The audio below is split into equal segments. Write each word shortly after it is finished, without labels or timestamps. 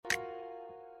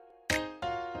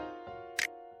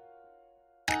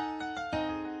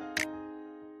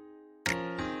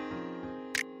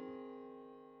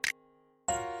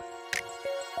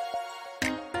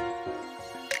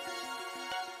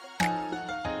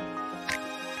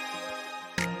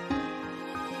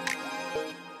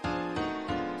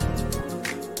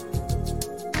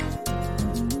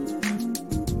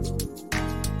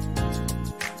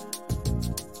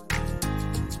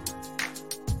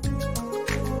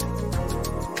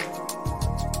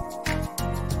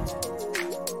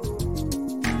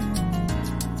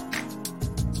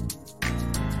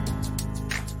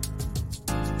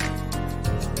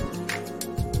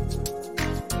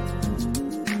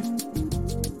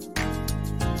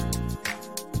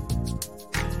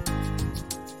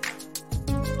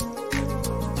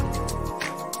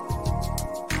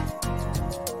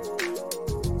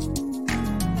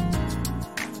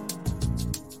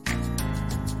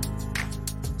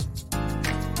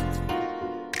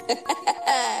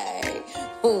Hey,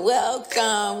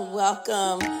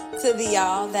 welcome to the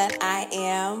All That I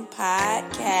Am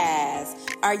podcast.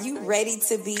 Are you ready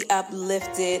to be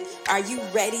uplifted? Are you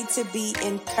ready to be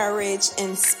encouraged,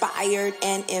 inspired,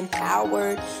 and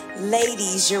empowered?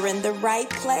 Ladies, you're in the right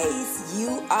place.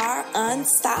 You are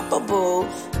unstoppable.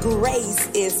 Grace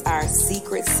is our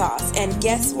secret sauce. And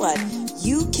guess what?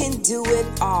 You can do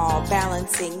it all,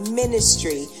 balancing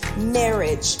ministry,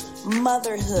 marriage,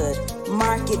 motherhood,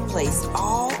 marketplace,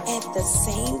 all at the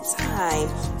same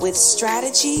time with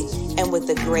strategy and with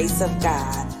the grace of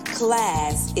God.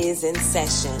 Class is in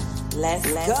session.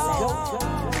 Let's go.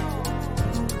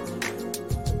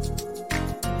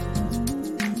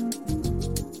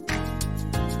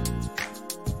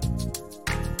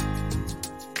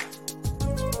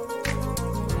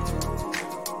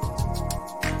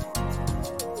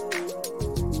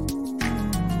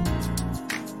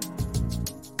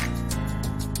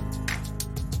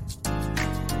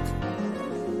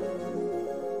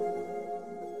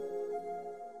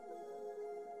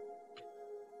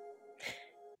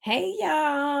 Hey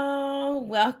y'all,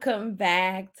 welcome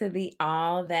back to the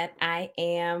All That I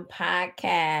Am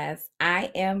podcast.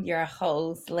 I am your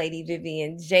host, Lady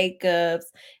Vivian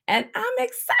Jacobs, and I'm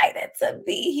excited to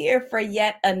be here for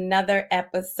yet another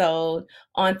episode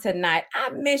on tonight. I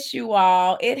miss you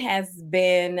all. It has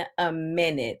been a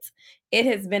minute. It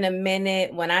has been a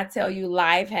minute. When I tell you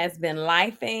life has been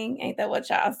lifing, ain't that what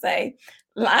y'all say?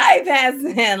 Life has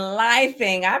been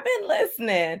lifing. I've been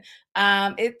listening.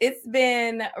 It's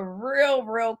been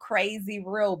real crazy,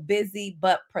 real busy,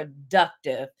 but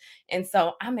productive. And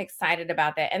so I'm excited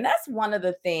about that. And that's one of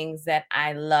the things that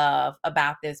I love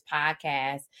about this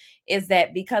podcast is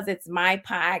that because it's my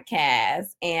podcast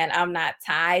and I'm not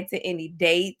tied to any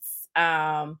dates,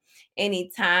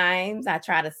 any times, I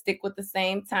try to stick with the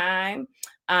same time.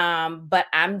 But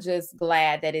I'm just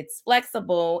glad that it's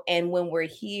flexible. And when we're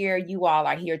here, you all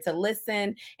are here to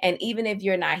listen. And even if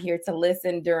you're not here to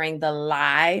listen during the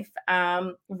live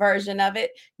version of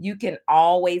it, you can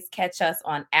always catch us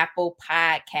on Apple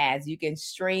Podcasts. You can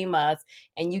stream us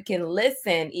and you can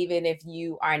listen even if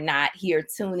you are not here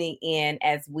tuning in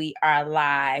as we are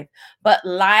live. But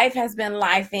life has been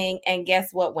lifing. And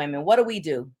guess what, women? What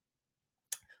do?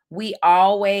 We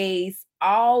always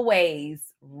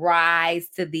rise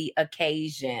to the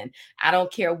occasion. I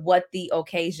don't care what the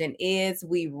occasion is,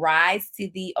 we rise to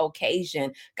the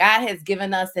occasion. God has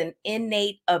given us an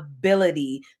innate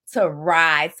ability to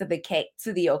rise to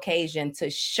the occasion, to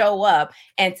show up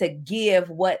and to give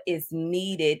what is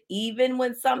needed, even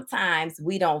when sometimes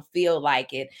we don't feel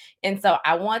like it. And so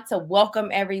I want to welcome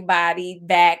everybody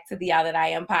back to the All That I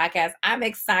Am podcast. I'm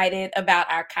excited about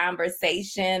our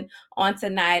conversation on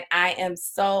tonight. I am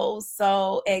so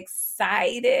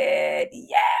excited.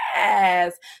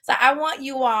 Yes. So I want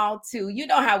you all to, you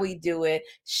know how we do it.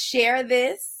 Share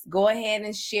this. Go ahead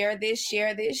and share this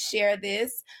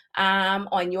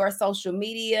on your social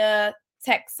media.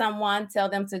 Text someone, tell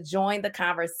them to join the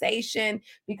conversation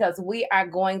because we are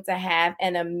going to have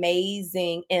an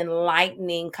amazing,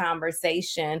 enlightening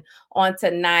conversation on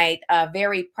tonight.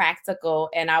 Very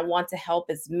practical, and I want to help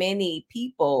as many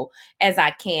people as I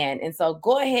can. And so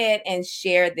go ahead and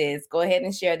share this.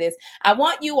 I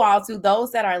want you all to,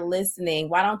 those that are listening,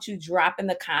 why don't you drop in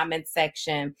the comment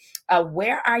section,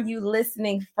 where are you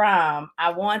listening from?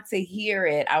 I want to hear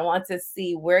it. I want to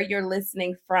see where you're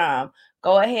listening from.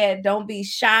 Go ahead. Don't be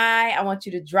shy. I want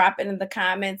you to drop it in the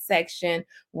comment section.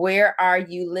 Where are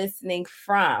you listening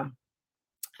from?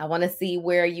 I want to see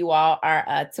where you all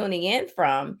are tuning in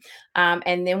from.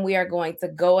 And then we are going to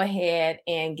go ahead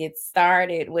and get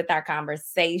started with our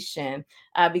conversation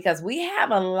because we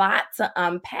have a lot to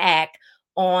unpack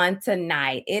on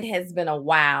tonight. It has been a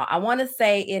while. I want to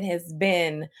say it has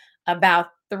been about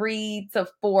 3 to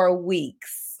 4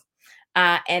 weeks.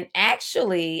 And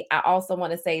actually, I also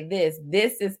want to say this.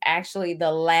 This is actually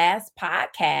the last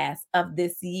podcast of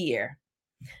this year.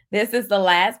 This is the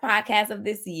last podcast of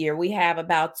this year. We have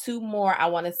about 2 more, I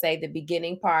want to say the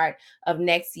beginning part of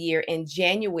next year in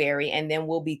January, and then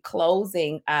we'll be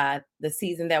closing the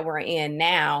season that we're in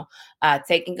now,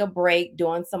 taking a break,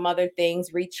 doing some other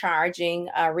things, recharging,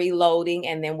 reloading,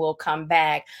 and then we'll come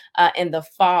back in the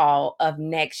fall of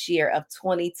next year of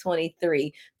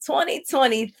 2023.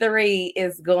 2023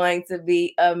 is going to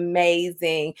be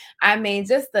amazing. I mean,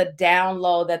 just the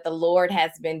download that the Lord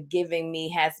has been giving me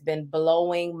has been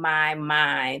blowing my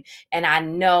mind. And I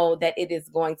know that it is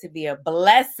going to be a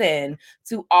blessing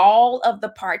to all of the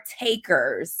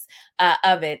partakers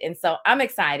of it. And so I'm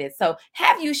excited. So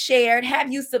have you shared?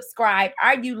 Have you subscribed?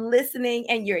 Are you listening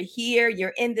and you're here?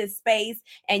 You're in this space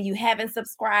and you haven't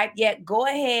subscribed yet? Go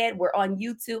ahead. We're on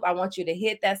YouTube. I want you to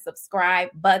hit that subscribe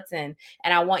button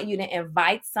and I want you to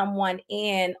invite someone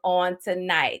in on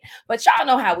tonight. But y'all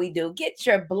know how we do. Get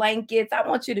your blankets. I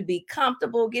want you to be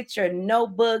comfortable. Get your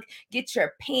notebook, get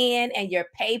your pen and your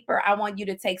paper. I want you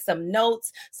to take some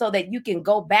notes so that you can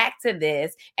go back to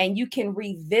this and you can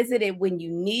revisit it when you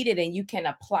need it and you can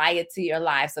apply it to your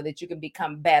life so that you can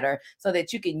become better, so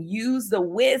that you can use the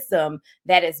wisdom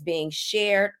that is being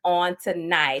shared on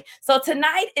tonight. So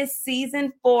tonight is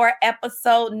season 4,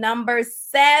 episode number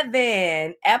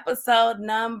 7. Episode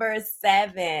number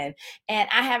 7. And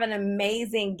I have an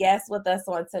amazing guest with us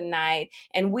on tonight.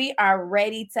 And we are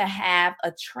ready to have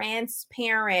a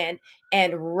transparent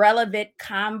and relevant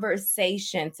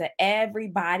conversation to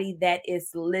everybody that is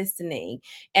listening.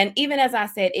 And even as I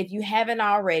said, if you haven't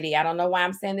already, I don't know why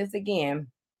I'm saying this again,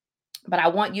 but I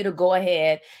want you to go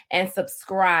ahead and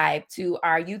subscribe to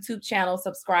our YouTube channel,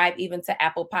 subscribe even to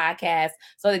Apple Podcasts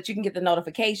so that you can get the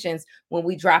notifications when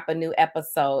we drop a new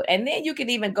episode. And then you can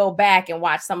even go back and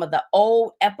watch some of the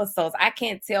old episodes. I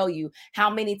can't tell you how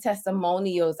many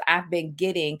testimonials I've been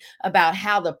getting about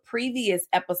how the previous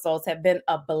episodes have been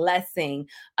a blessing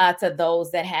to those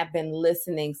that have been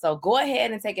listening. So go ahead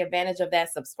and take advantage of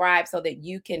that, subscribe so that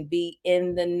you can be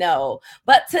in the know.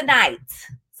 But tonight,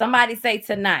 somebody say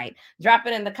tonight. Drop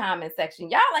it in the comment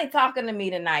section. Y'all ain't talking to me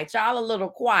tonight. Y'all a little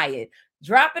quiet.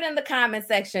 Drop it in the comment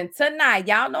section tonight.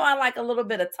 Y'all know I like a little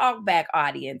bit of talk back,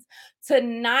 audience.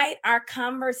 Tonight, our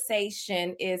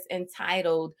conversation is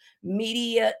entitled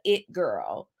Media It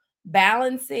Girl,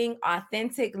 Balancing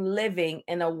Authentic Living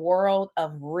in a World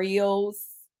of Reels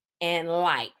and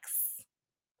Likes.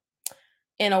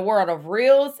 In a world of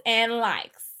reels and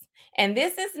likes. And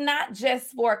this is not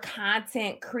just for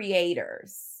content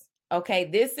creators. Okay,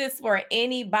 this is for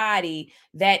anybody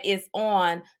that is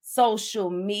on social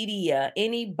media,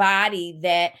 anybody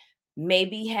that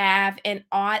maybe have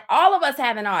all of us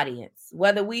have an audience,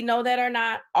 whether we know that or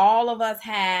not, all of us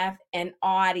have an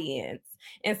audience.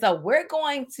 And so we're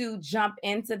going to jump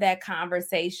into that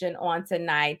conversation on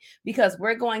tonight because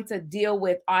we're going to deal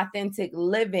with authentic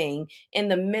living in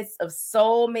the midst of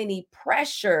so many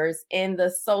pressures in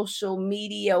the social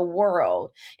media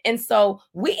world. And so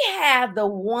we have the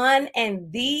one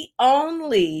and the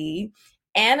only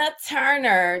Anna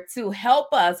Turner to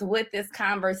help us with this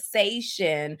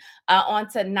conversation on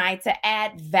tonight, to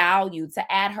add value,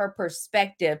 to add her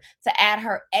perspective, to add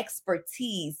her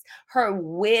expertise, her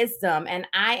wisdom. And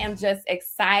I am just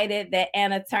excited that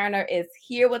Anna Turner is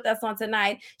here with us on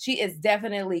tonight. She is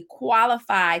definitely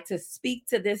qualified to speak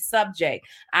to this subject.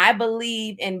 I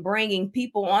believe in bringing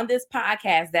people on this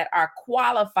podcast that are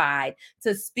qualified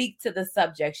to speak to the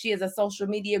subject. She is a social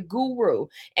media guru,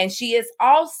 and she is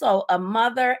also a mother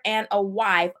and a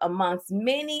wife, amongst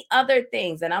many other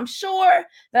things. And I'm sure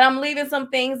that I'm leaving some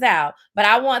things out, but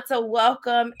I want to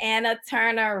welcome Anna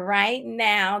Turner right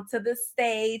now to the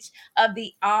stage of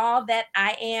the All That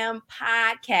I Am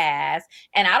podcast.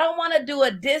 And I don't want to do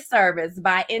a disservice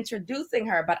by introducing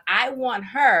her, but I want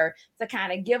her to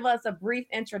kind of give us a brief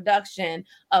introduction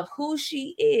of who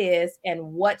she is and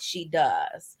what she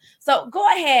does. So go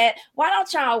ahead. Why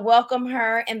don't y'all welcome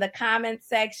her in the comment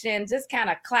section? Just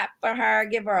kind of clap for her,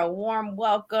 give her a warm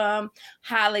welcome.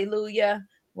 Hallelujah.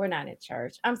 We're not in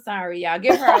church. I'm sorry, y'all.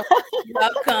 Give her a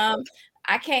welcome.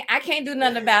 I can't do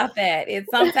nothing about that.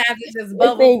 Sometimes it just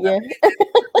bubbles up.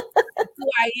 It's who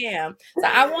I am. So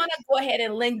I want to go ahead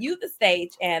and lend you the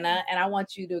stage, Anna, and I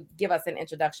want you to give us an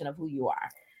introduction of who you are.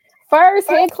 First,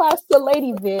 hand claps to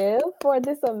Lady Viv for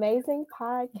this amazing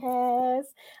podcast.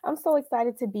 I'm so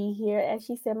excited to be here. As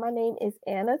she said, my name is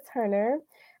Anna Turner.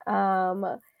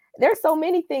 There's so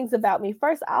many things about me.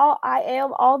 First, I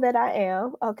am all that I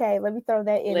am. Okay, let me throw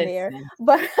that in there.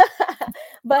 But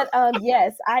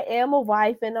yes, I am a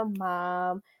wife and a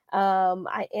mom.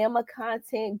 I am a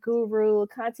content guru,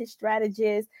 content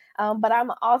strategist, but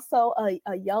I'm also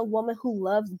a young woman who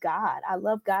loves God. I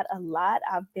love God a lot.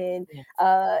 I've been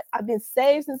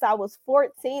saved since I was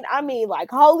 14. I mean, like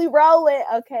holy rolling.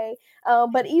 Okay.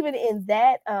 But even in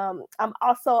that, I'm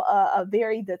also a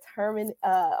very determined,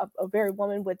 a very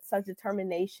woman with such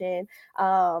determination.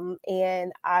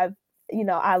 And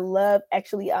I love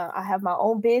actually, I have my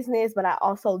own business, but I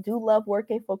also do love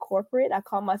working for corporate. I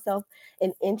call myself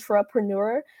an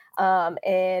intrapreneur.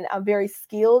 And I'm very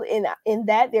skilled in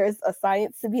that. There's a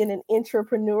science to being an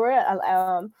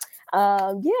intrapreneur.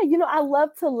 I love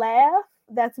to laugh.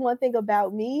 that's one thing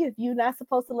about me. If you're not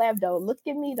supposed to laugh, don't look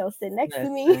at me, don't sit next to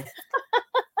me. Listen.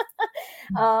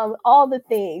 All the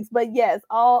things. But yes,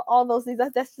 all those things.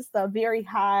 That's just a very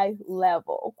high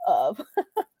level of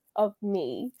of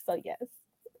me. So yes.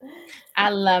 I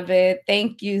love it.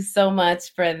 Thank you so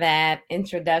much for that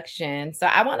introduction. So,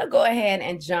 I want to go ahead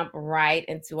and jump right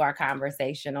into our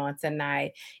conversation on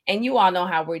tonight. And you all know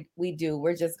how we do.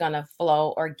 We're just going to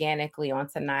flow organically on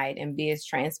tonight and be as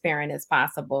transparent as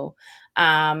possible.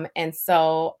 And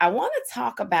so, I want to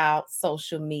talk about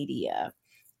social media.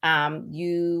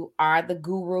 You are the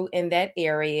guru in that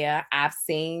area. I've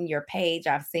seen your page,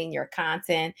 I've seen your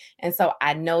content. And so,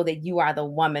 I know that you are the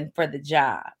woman for the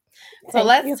job. So Thank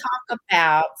let's you. talk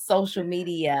about social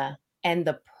media and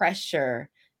the pressure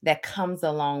that comes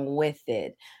along with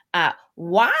it.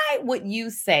 Why would you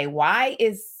say, why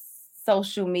is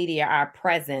social media, our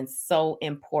presence, so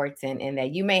important in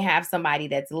that? You may have somebody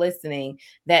that's listening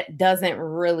that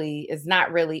is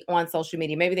not really on social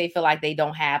media. Maybe they feel like they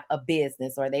don't have a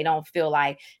business or they don't feel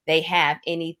like they have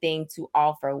anything to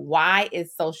offer. Why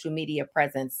is social media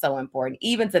presence so important,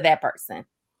 even to that person?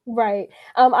 Right.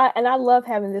 I love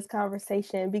having this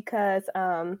conversation because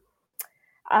I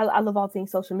love all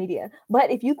things social media.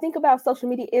 But if you think about social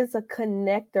media is a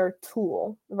connector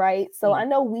tool, right? So Yeah. I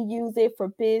know we use it for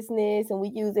business and we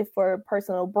use it for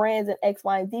personal brands and X,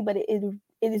 Y, and Z, but it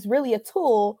is really a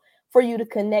tool for you to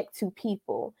connect to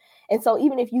people. And so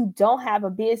even if you don't have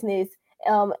a business,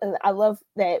 and I love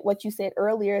that what you said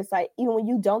earlier is like even when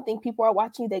you don't think people are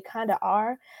watching you, they kind of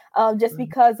are, just Mhm.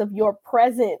 because of your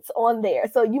presence on there.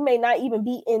 So you may not even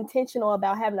be intentional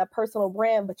about having a personal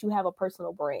brand, but you have a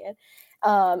personal brand.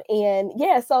 And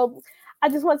yeah, so I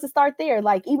just want to start there.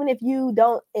 Like, even if you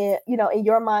don't, in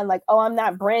your mind, like, oh, I'm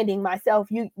not branding myself,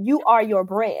 you are your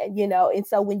brand, and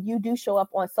so when you do show up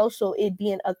on social, it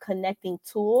being a connecting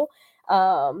tool,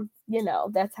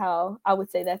 that's how I would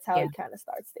say that's how Yeah. it kind of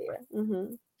starts there.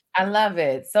 Mm-hmm. I love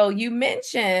it. So you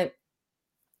mentioned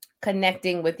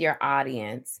connecting with your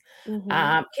audience.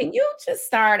 Mm-hmm. Can you just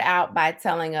start out by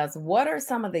telling us what are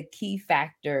some of the key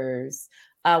factors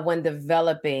when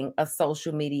developing a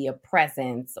social media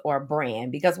presence or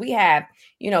brand? Because we have,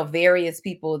 various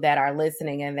people that are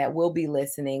listening and that will be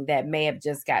listening that may have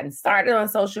just gotten started on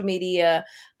social media,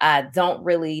 don't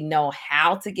really know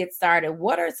how to get started.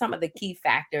 What are some of the key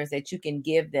factors that you can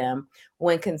give them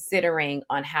when considering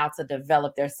on how to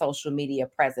develop their social media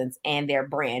presence and their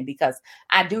brand? Because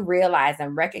I do realize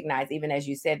and recognize, even as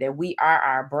you said, that we are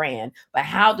our brand, but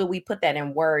how do we put that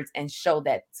in words and show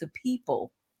that to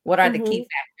people? What are the key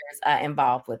Mm-hmm. factors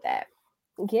involved with that?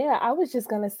 Yeah, I was just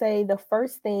gonna say the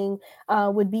first thing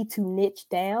would be to niche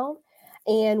down.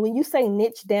 And when you say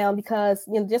niche down, because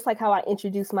just like how I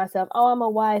introduced myself, oh, I'm a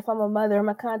wife, I'm a mother, I'm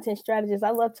a content strategist, I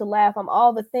love to laugh, I'm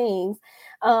all the things.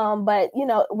 But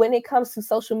when it comes to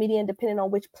social media, and depending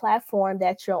on which platform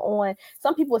that you're on,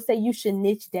 some people say you should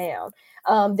niche down.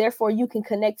 Therefore, you can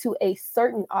connect to a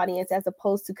certain audience as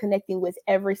opposed to connecting with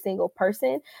every single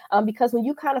person. Because when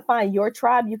you kind of find your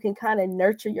tribe, you can kind of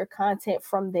nurture your content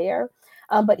from there.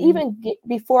 But Mhm. even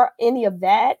before any of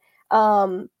that,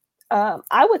 um,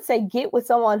 I would say get with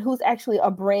someone who's actually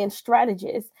a brand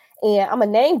strategist. And I'm a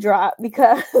name drop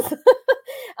because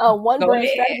one Go brand ahead.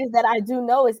 strategist that I do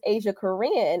know is Asia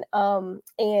Korean.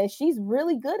 And she's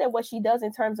really good at what she does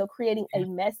in terms of creating a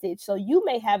message. So you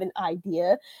may have an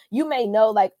idea, you may know,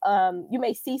 like, you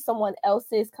may see someone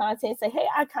else's content, say, hey,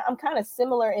 I'm kind of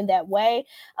similar in that way,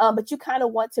 but you kind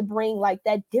of want to bring like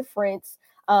that difference,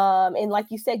 and like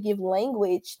you said, give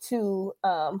language to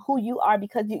who you are,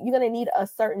 because you're going to need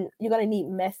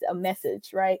a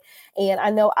message, right? And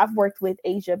I know I've worked with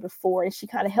Asia before, and she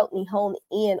kind of helped me hone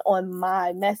in on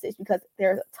my message, because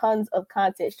there are tons of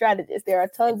content strategists, there are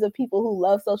tons of people who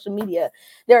love social media,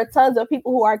 there are tons of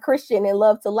people who are Christian and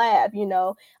love to laugh.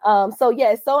 So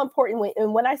yeah, it's so important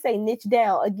when I say niche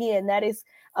down, again, that is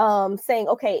saying,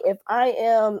 okay, if I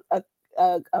am a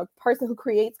person who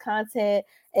creates content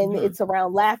and Mhm. it's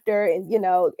around laughter, and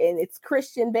it's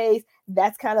Christian based,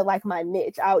 that's kind of like my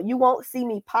niche. You won't see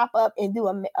me pop up and do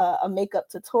a makeup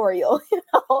tutorial,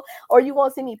 or you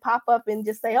won't see me pop up and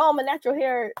just say, oh, I'm a natural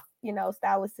hair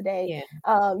stylist today.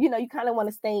 Yeah, You kind of want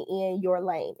to stay in your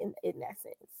lane in that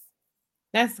sense.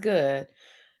 that's good.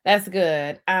 That's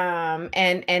good. And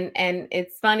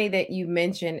it's funny that you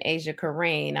mentioned Asia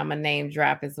Kareem. I'm a name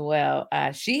drop as well.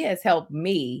 She has helped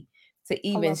me to I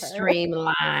even love her.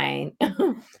 streamline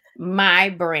my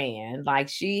brand. Like,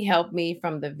 she helped me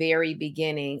from the very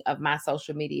beginning of my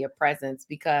social media presence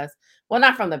because, well,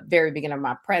 not from the very beginning of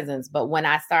my presence, but when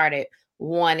I started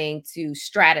wanting to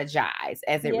strategize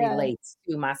as it Yeah. relates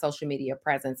to my social media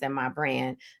presence and my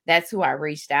brand. That's who I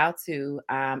reached out to.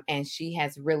 And she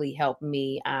has really helped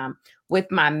me with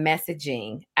my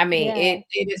messaging. I mean, Yeah.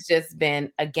 it has just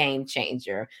been a game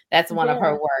changer. That's one of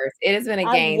her Yeah. words. It has been a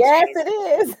game Yes, changer.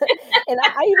 it is. And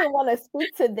I even want to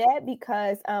speak to that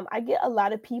because I get a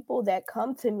lot of people that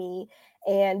come to me,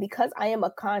 and because I am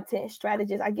a content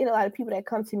strategist, I get a lot of people that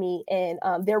come to me and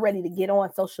they're ready to get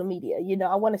on social media. You know,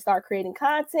 I want to start creating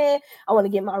content. I want to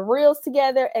get my reels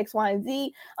together, X, Y, and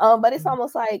Z. But it's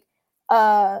almost like,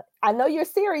 I know you're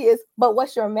serious, but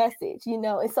what's your message? You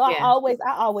know, and so Yeah.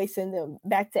 I always send them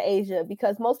back to Asia,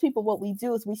 because most people, what we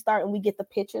do is we start and we get the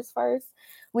pictures first.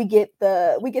 We get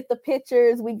the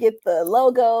pictures, we get the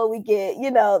logo, we get, you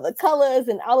know, the colors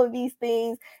and all of these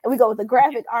things, and we go with the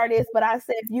graphic artist. But I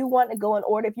said, if you want to go in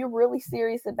order, if you're really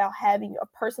serious about having a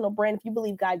personal brand, if you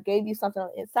believe God gave you something on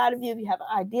the inside of you, if you have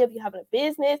an idea, if you have a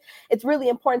business, it's really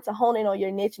important to hone in on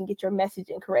your niche and get your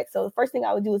messaging correct. So the first thing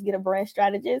I would do is get a brand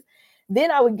strategist.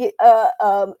 Then I would get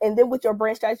and then with your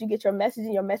brand strategy, you get your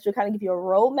messaging. Your message will kind of give you a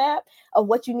roadmap of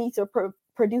what you need to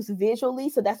produce visually.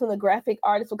 So that's when the graphic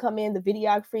artist will come in, the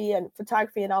videography and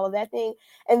photography and all of that thing.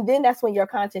 And then that's when your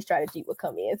content strategy will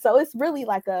come in. So it's really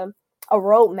like a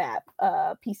roadmap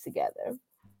piece together.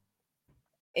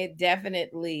 It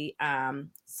definitely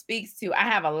speaks to, I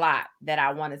have a lot that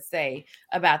I want to say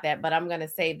about that, but I'm going to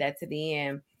save that to the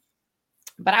end.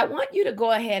 But I want you to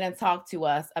go ahead and talk to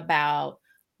us about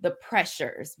the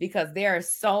pressures, because there are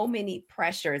so many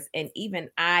pressures, and even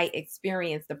I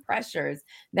experience the pressures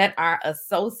that are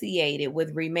associated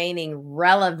with remaining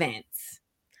relevant.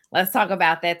 Let's talk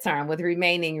about that term, with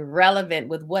remaining relevant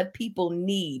with what people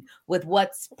need, with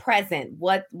what's present,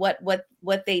 what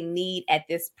they need at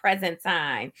this present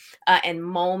time and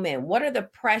moment. What are the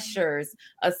pressures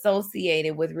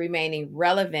associated with remaining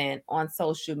relevant on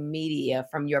social media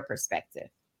from your perspective?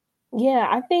 Yeah,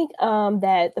 I think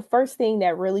that the first thing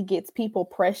that really gets people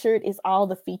pressured is all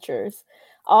the features.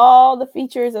 All the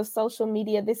features of social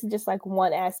media. This is just like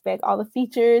one aspect. All the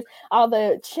features, all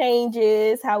the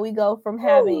changes, how we go from Woo!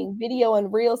 having video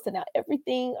and reels to now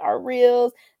everything are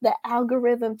reels. The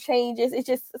algorithm changes.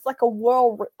 It's like a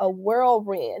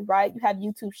whirlwind, right? You have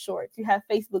YouTube Shorts, you have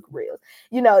Facebook Reels.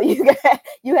 You know, you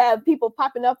have people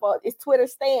popping up on, is Twitter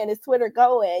staying? Is Twitter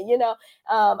going? You know,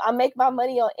 I make my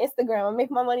money on Instagram. I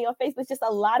make my money on Facebook. It's just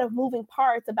a lot of moving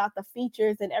parts about the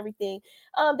features and everything,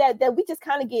 that we just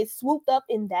kind of get swooped up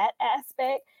in that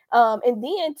aspect. And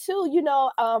then too, you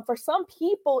know, for some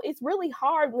people, it's really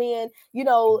hard when, you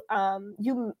know,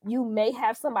 you may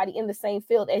have somebody in the same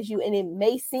field as you, and it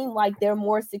may seem like they're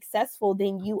more successful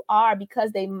than you are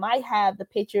because they might have the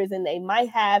pictures and they might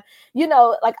have, you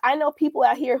know, like I know people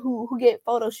out here who get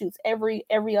photo shoots every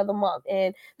other month,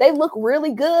 and they look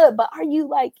really good. But are you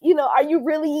like, you know, are you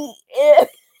really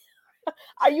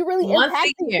Once a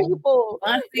impacting year, people?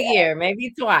 once a Yeah, year,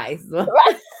 maybe twice.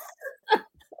 right.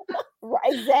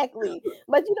 Right, exactly.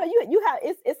 But you know, you have,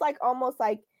 it's like almost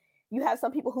like you have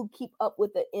some people who keep up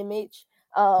with the image,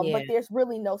 Yeah, but there's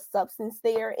really no substance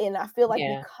there. And I feel like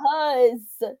yeah.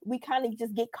 because we kind of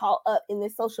just get caught up in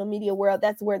this social media world,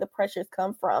 that's where the pressures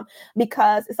come from.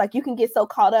 Because it's like you can get so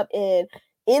caught up in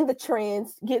the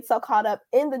trends, get so caught up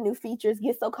in the new features,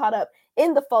 get so caught up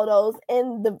in the photos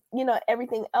and the, you know,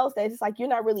 everything else, that it's like you're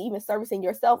not really even servicing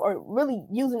yourself or really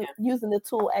using the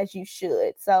tool as you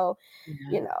should. So Yeah.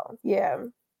 you know, yeah.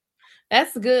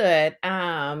 That's good.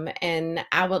 And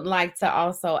I would like to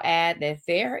also add that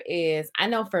there is, I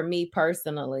know for me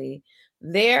personally,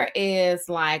 there is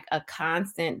like a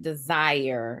constant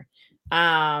desire,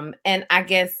 and I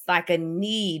guess like a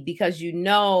need, because you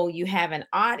know you have an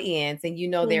audience and you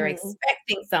know they're Mhm.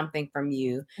 expecting something from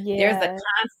you. There's a Yeah.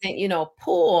 constant, you know,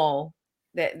 pull.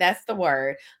 That's the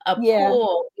word, a Yeah.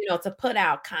 pull, you know, to put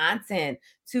out content,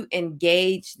 to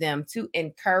engage them, to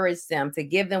encourage them, to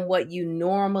give them what you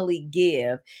normally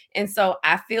give. And so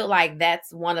I feel like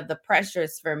that's one of the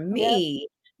pressures for Yep. me.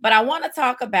 But I want to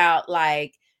talk about,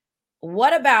 like,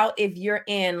 what about if you're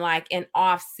in like an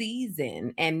off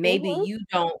season and maybe Mhm. you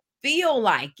don't feel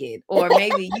like it, or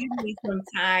maybe you need some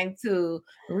time to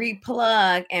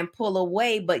replug and pull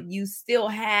away, but you still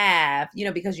have, you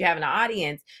know, because you have an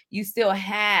audience, you still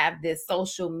have this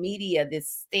social media, this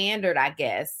standard, I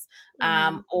guess,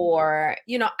 Mhm. or,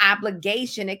 you know,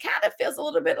 obligation. It kind of feels a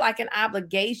little bit like an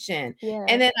obligation. And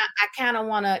Yeah. then I kind of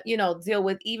want to, you know, deal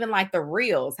with even like the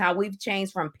reels, how we've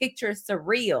changed from pictures to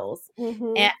reels.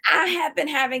 Mhm. And I have been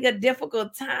having a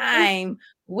difficult time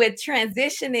with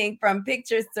transitioning from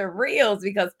pictures to reels,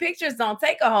 because pictures don't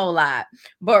take a whole lot,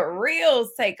 but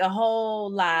reels take a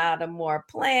whole lot of more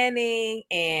planning.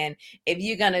 And if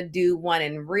you're going to do one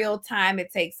in real time,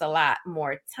 it takes a lot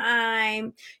more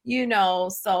time,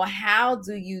 So how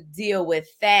do you deal with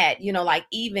that? Like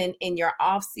even in your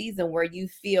off season where you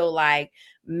feel like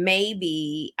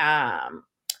maybe I'm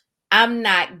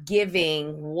not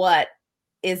giving what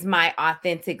is my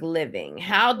authentic living.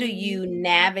 How do you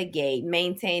navigate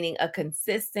maintaining a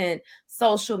consistent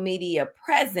social media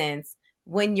presence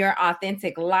when your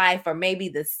authentic life, or maybe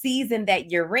the season that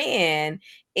you're in,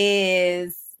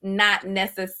 is not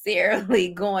necessarily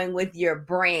going with your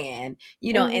brand,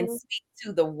 and speak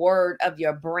to the word of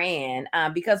your brand?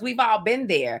 Because we've all been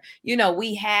there.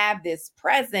 We have this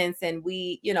presence and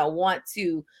we, want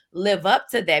to live up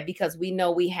to that because we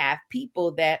know we have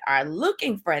people that are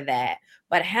looking for that.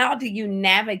 But how do you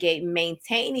navigate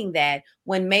maintaining that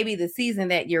when maybe the season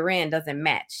that you're in doesn't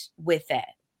match with that?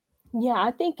 Yeah,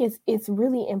 I think it's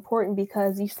really important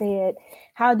because you said,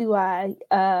 how do I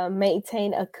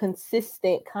maintain a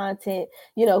consistent content,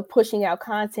 pushing out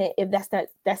content if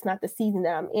that's not the season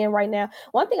that I'm in right now.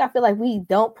 One thing I feel like we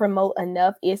don't promote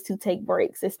enough is to take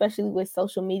breaks, especially with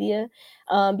social media,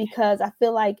 because I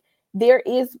feel like there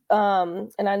is and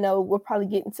I know we're probably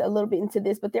getting to a little bit into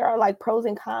this, but there are like pros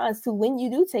and cons to when you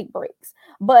do take breaks.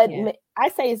 But Yeah. I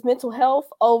say it's mental health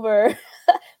over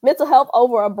mental health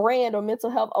over a brand, or mental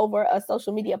health over a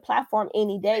social media platform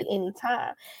any day,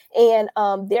 anytime. And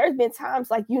there's been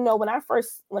times like, when I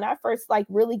first like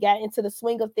really got into the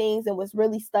swing of things and was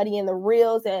really studying the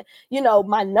reels, and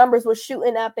my numbers were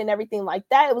shooting up and everything like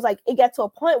that, it was like it got to a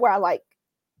point where I like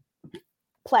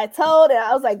plateaued, and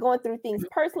I was like going through things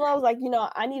personal. I was like,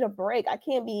 I need a break. I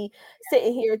can't be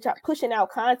sitting here pushing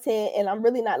out content and I'm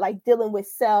really not like dealing with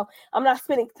self. I'm not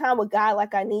spending time with God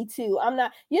like I need to. I'm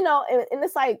not, and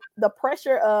it's like the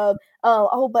pressure of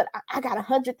but I got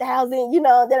 100,000,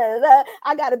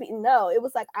 I gotta be. No, it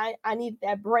was like I need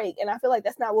that break. And I feel like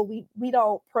that's not what we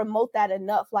don't promote that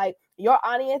enough. Like your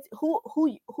audience, who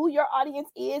your audience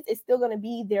is still going to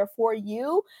be there for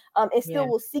you, and still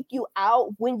will seek you out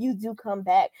when you do come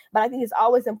back. But I think it's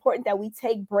always important that we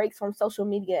take breaks from social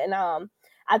media. And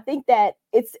I think that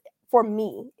for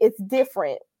me, it's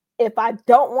different if I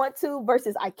don't want to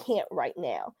versus I can't right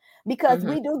now, because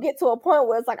we do get to a point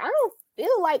where it's like, I don't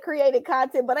feel like creating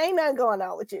content, but ain't nothing going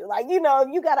on with you. Like, if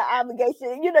you got an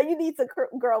obligation, you need to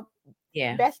girl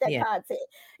batch that content,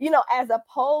 as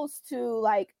opposed to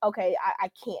like, okay, I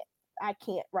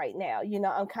can't right now.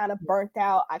 I'm kind of burnt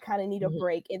out. I kind of need a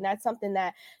break. And that's something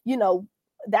that,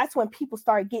 that's when people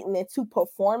start getting into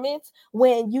performance,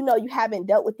 when you haven't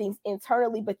dealt with things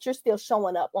internally, but you're still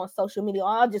showing up on social media. Oh,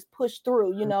 I'll just push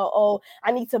through, oh,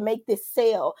 I need to make this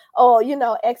sale,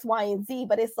 oh, X, Y, and Z.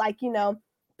 But it's like,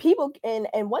 people,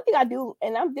 and one thing I do,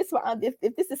 and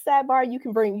if this is sidebar, you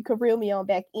can reel me on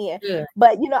back in. Yeah.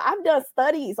 But I've done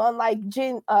studies on like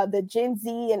the Gen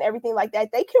Z and everything like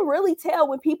that. They can really tell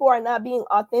when people are not being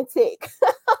authentic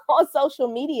on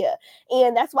social media,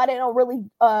 and that's why they don't really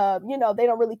they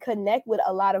don't really connect with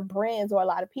a lot of brands or a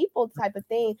lot of people type of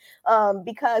thing,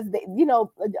 because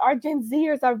our Gen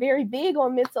Zers are very big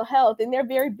on mental health, and they're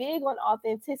very big on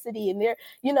authenticity, and they're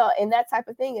and that type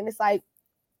of thing. And it's like,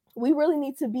 we really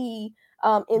need to be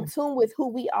in tune with who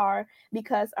we are,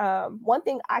 because one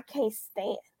thing I can't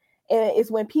stand is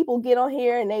when people get on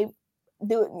here and they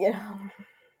do it,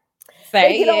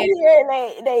 they get on here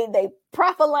and they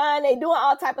profit line, they doing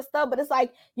all type of stuff, but it's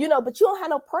like, but you don't have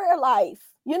no prayer life.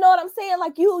 You know what I'm saying?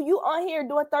 Like you on here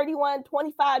doing 31,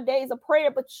 25 days of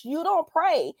prayer, but you don't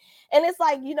pray. And it's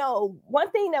like,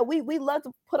 one thing that we love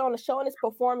to put on the show, and it's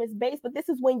performance based, but this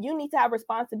is when you need to have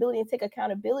responsibility and take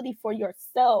accountability for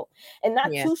yourself, and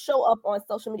not to show up on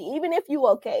social media, even if you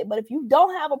okay. But if you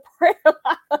don't have a prayer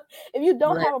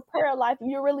life,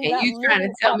 you're really and not you trying to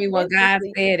living tell me what God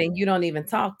authentically. said, and you don't even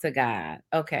talk to God.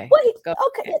 Okay.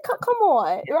 Okay, come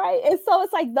on, right? And so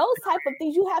it's like those type of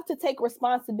things you have to take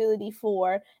responsibility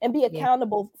for and be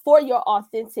accountable for your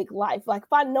authentic life. Like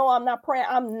if I know I'm not praying,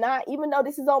 I'm not, even though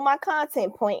this is on my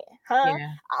content plan,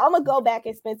 I'm gonna go back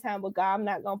and spend time with God. I'm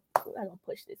not gonna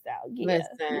push this out.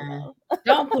 Listen,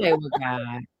 don't play with God,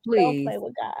 Don't please. play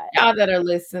with God. Y'all that are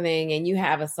listening and you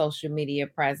have a social media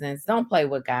presence, don't play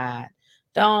with God.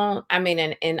 Don't, I mean,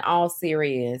 in all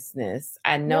seriousness,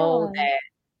 I know that,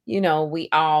 we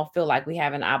all feel like we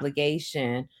have an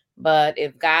obligation, but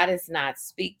if God is not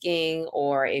speaking,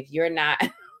 or if you're not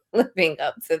living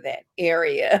up to that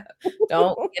area.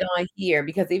 Don't get on here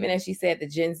because even as she said, the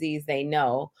Gen Zs, they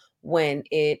know when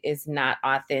it is not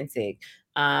authentic.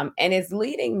 And it's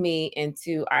leading me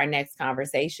into our next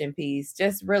conversation piece,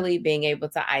 just really being able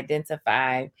to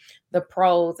identify the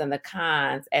pros and the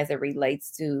cons as it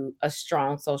relates to a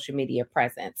strong social media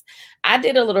presence. I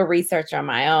did a little research on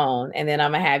my own, and then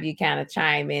I'm going to have you kind of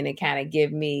chime in and kind of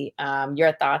give me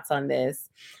your thoughts on this.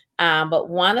 But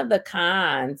one of the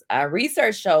cons,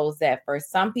 research shows that for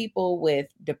some people with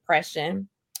depression,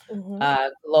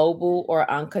 global or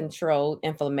uncontrolled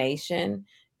inflammation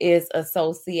is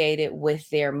associated with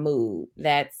their mood.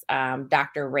 That's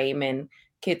Dr. Raymond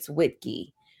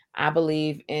Kitswitke. I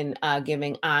believe in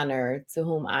giving honor to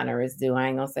whom honor is due. I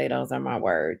ain't gonna say those are my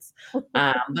words.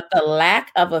 But the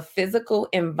lack of a physical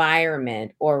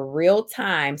environment or real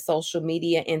time social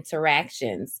media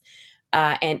interactions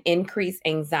and increased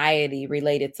anxiety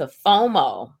related to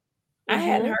FOMO. I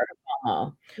hadn't heard of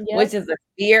FOMO, which is a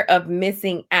fear of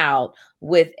missing out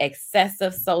with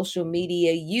excessive social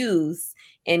media use,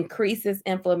 increases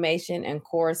inflammation and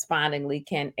correspondingly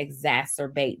can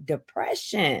exacerbate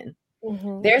depression.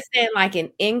 They're saying like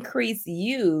an increased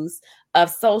use of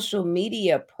social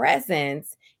media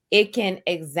presence, it can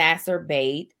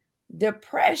exacerbate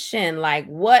depression. Like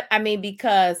what? I mean,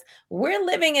 because we're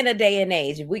living in a day and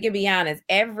age, if we can be honest,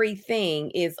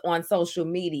 everything is on social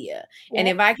media. And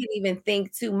if I can even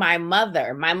think to my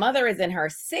mother is in her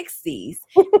 60s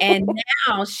and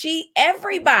now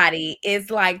everybody is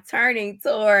like turning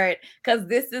toward, because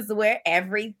this is where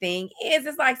everything is.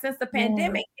 It's like since the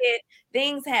pandemic hit,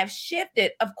 things have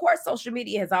shifted. Of course, social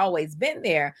media has always been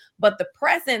there, but the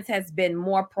presence has been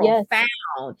more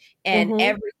profound and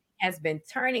everything has been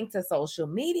turning to social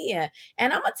media.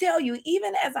 And I'm going to tell you,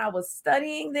 even as I was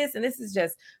studying this, and this is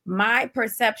just my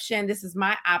perception, this is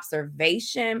my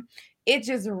observation, it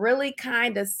just really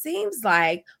kind of seems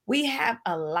like we have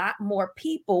a lot more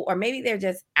people, or maybe they're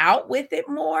just out with it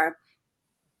more,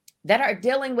 that are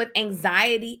dealing with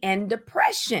anxiety and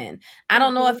depression. I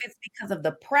don't know if it's because of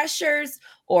the pressures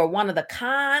or one of the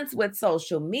cons with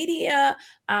social media.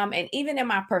 And even in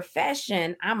my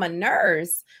profession, I'm a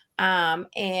nurse.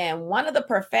 And one of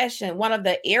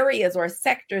the areas or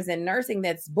sectors in nursing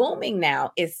that's booming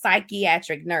now is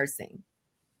psychiatric nursing.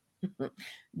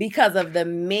 Because of the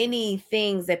many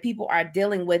things that people are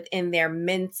dealing with in their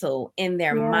mental, in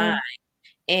their mind.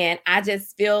 And I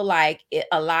just feel like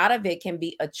a lot of it can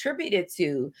be attributed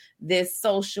to this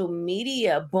social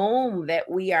media boom that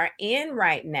we are in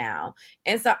right now.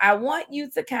 And so I want you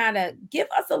to kind of give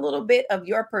us a little bit of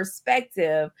your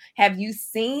perspective. Have you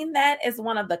seen that as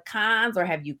one of the cons, or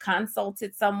have you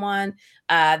consulted someone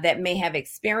that may have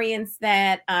experienced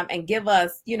that? And give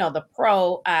us, the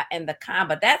pro and the con.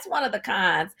 But that's one of the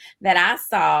cons that I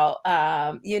saw,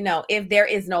 if there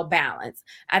is no balance.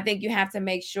 I think you have to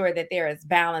make sure that there is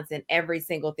balance in every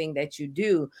single thing that you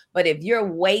do. But if you're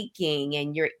waking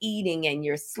and you're eating and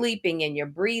you're sleeping and you're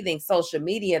breathing social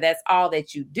media, that's all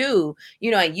that you do,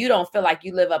 and you don't feel like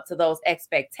you live up to those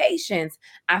expectations,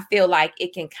 I feel like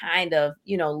it can kind of,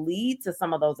 lead to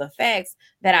some of those effects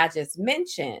that I just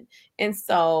mentioned. And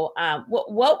so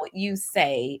what would you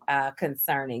say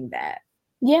concerning that?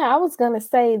 Yeah, I was going to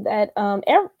say that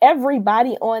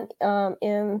everybody on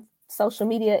in social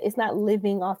media is not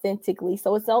living authentically.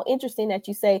 So it's so interesting that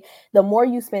you say the more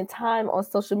you spend time on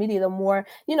social media, the more,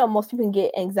 most people can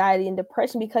get anxiety and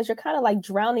depression, because you're kind of like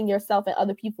drowning yourself in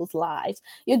other people's lives.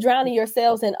 You're drowning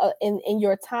yourselves in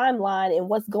your timeline and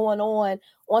what's going on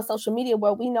social media,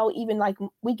 where we know even like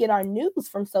we get our news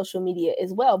from social media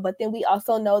as well. But then we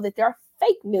also know that there are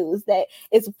fake news that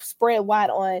is spread wide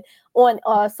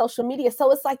on social media.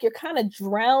 So it's like you're kind of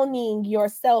drowning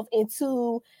yourself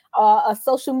into a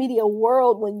social media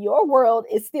world when your world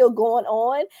is still going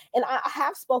on. And I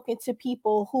have spoken to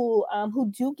people who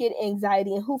do get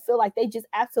anxiety and who feel like they just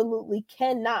absolutely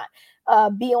cannot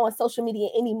be on social media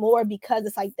anymore, because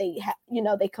it's like they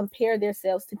they compare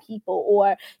themselves to people,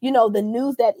 or the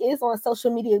news that is on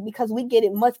social media, because we get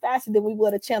it much faster than we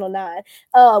would at Channel 9.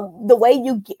 The way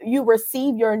you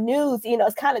receive your news,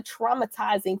 it's kind of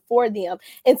traumatizing for them.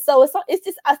 And so it's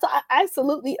just so I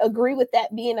absolutely agree with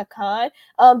that being a con,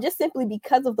 just simply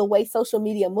because of the way social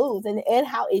media moves and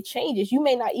how it changes. You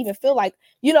may not even feel like,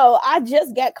 I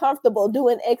just got comfortable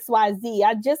doing XYZ.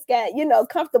 I just got,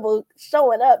 comfortable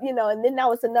showing up, and then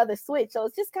now it's another switch. So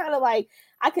it's just kind of like,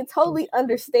 I can totally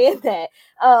understand that.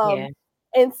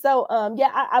 And so,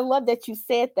 I love that you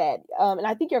said that. And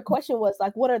I think your question was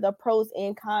like, what are the pros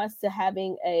and cons to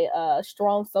having a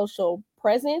strong social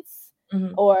presence?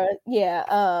 Or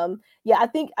I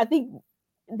think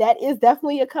that is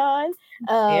definitely a con.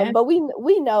 Yeah. But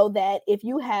we know that if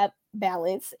you have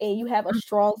balance and you have a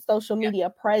strong social Yeah. media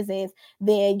presence,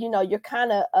 then you're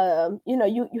kind of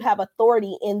you have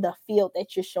authority in the field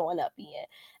that you're showing up in.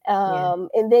 Yeah.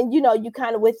 And then you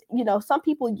kind of with some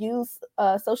people use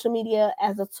social media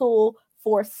as a tool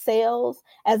for sales,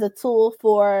 as a tool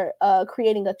for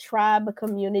creating a tribe, a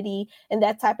community, and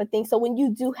that type of thing. So when you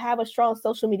do have a strong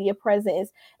social media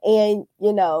presence, and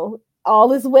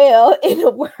all is well in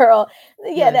the world,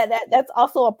 yeah, Yes. that's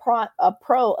also a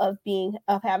pro of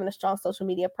having a strong social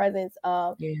media presence.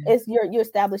 Yeah. Is you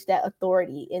establish that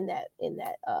authority in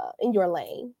your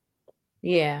lane.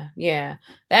 Yeah, yeah,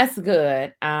 that's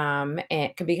good. And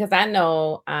because I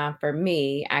know, for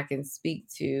me, I can speak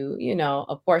to,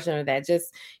 a portion of that,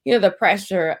 just, the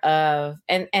pressure of,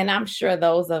 and I'm sure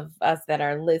those of us that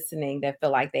are listening that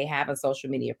feel like they have a social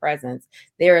media presence,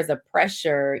 there is a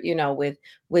pressure,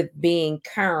 with being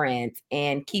current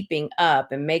and keeping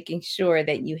up and making sure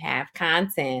that you have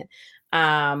content.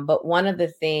 But one of the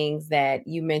things that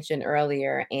you mentioned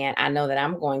earlier, and I know that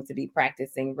I'm going to be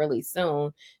practicing really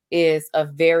soon, is a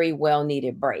very well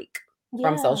needed break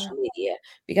from Yeah, social media.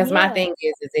 Because my yeah, thing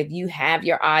is if you have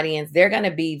your audience, they're going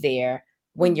to be there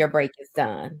when mm, your break is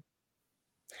done.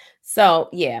 So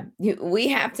yeah, we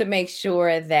have to make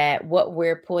sure that what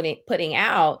we're putting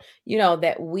out,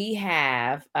 that we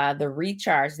have the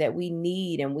recharge that we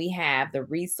need, and we have the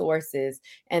resources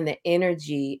and the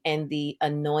energy and the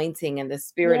anointing and the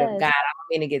spirit of God. yes, I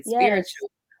don't mean to get yes.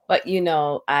 spiritual, but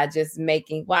I just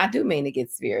making. Well, I do mean to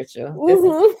get spiritual. This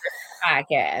is Hmm.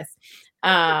 podcast.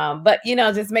 But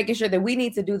just making sure that we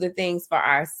need to do the things for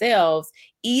ourselves,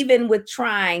 even with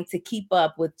trying to keep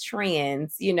up with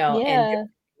trends, and Yeah,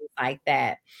 like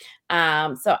that.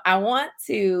 So I want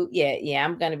to, yeah,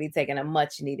 I'm going to be taking a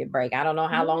much needed break. I don't know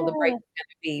how long the break yeah. is going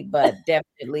to be, but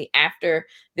definitely after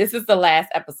this is the last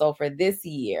episode for this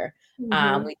year.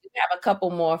 Hmm. We do have a couple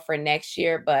more for next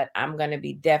year, but I'm going to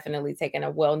be definitely taking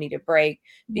a well needed break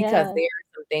because Yeah, there are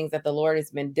some things that the Lord has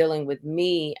been dealing with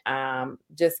me,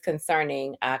 just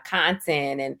concerning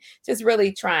content, and just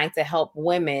really trying to help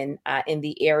women in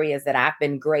the areas that I've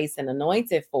been graced and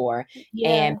anointed for, and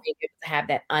yeah, being able to have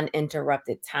that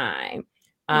uninterrupted time,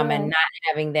 and yeah, not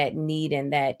having that need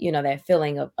and that, that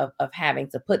feeling of having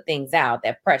to put things out,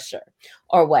 that pressure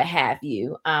or what have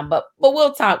you. But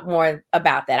we'll talk more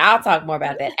about that. I'll talk more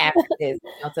about that after this,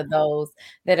 to those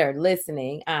that are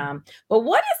listening. But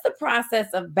what is the process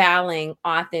of balancing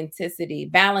authenticity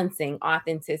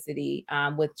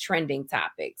with trending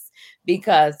topics?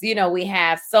 Because, we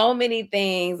have so many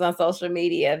things on social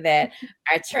media that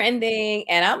are trending.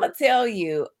 And I'm going to tell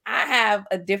you, I have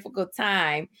a difficult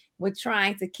time with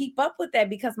trying to keep up with that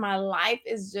because my life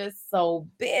is just so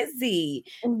busy.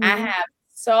 I hmm, have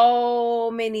so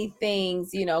many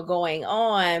things, going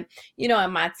on,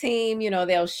 and my team,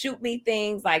 they'll shoot me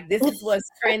things like this is what's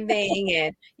trending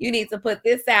and you need to put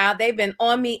this out. They've been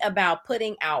on me about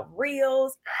putting out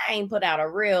reels. I ain't put out a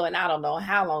reel and I don't know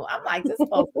how long. I'm like, just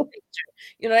post a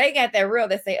picture. They got that reel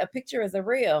that say a picture is a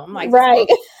reel. I'm like, right,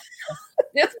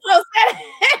 just post that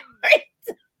every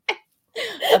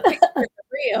a picture is a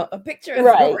reel. A picture is a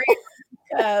right. reel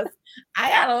because I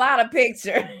got a lot of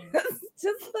pictures.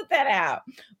 Just put that out.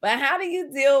 But how do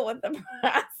you deal with the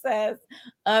process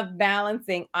of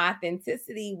balancing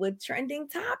authenticity with trending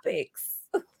topics?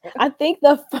 I think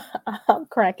I'm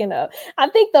cracking up. I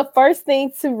think the first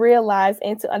thing to realize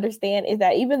and to understand is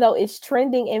that even though it's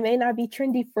trending, it may not be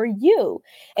trendy for you.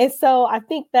 And so I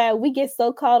think that we get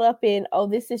so caught up in, oh,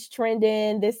 this is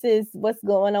trending. This is what's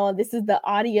going on. This is the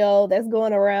audio that's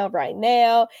going around right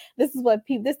now. This is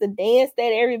this is the dance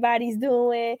that everybody's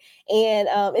doing. And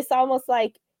it's almost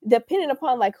like depending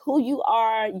upon like who you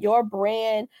are, your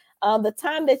brand, the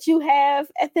time that you have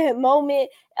at that moment,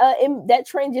 and that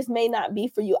trend just may not be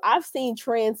for you. I've seen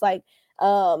trends like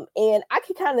and I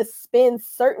can kind of spin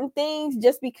certain things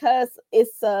just because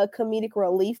it's a comedic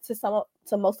relief to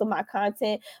most of my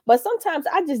content. But sometimes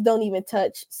I just don't even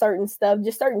touch certain stuff,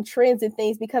 just certain trends and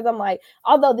things, because I'm like,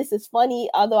 although this is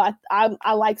funny, although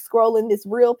I like scrolling this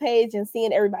real page and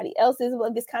seeing everybody else's,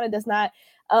 but this kind of does not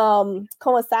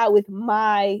coincide with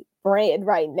my brand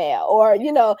right now, or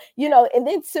and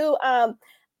then too,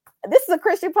 this is a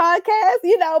Christian podcast,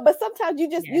 but sometimes you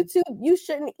just Yeah.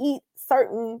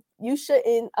 you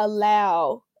shouldn't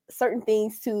allow certain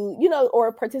things to,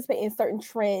 or participate in certain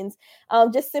trends,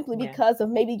 just simply Yeah. because of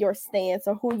maybe your stance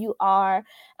or who you are.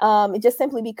 Just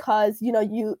simply because,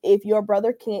 if your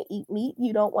brother can't eat meat,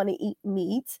 you don't want to eat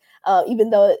meat, even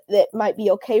though that might be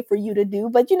okay for you to do.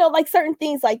 But, like certain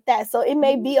things like that. So it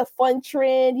may be a fun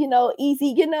trend,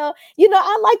 easy, I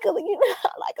like I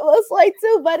like a little sway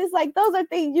too, but it's like those are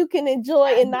things you can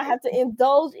enjoy and not have to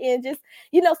indulge in, just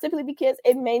simply because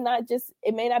it may not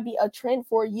be a trend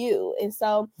for you. And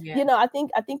so, Yeah. I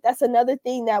think that's another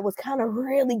thing that was kind of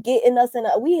really getting us in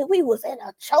we was in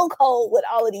a chokehold with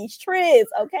all of these trends,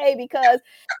 okay? Because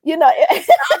Talk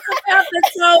about the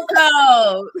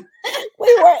chokehold.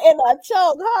 we were in a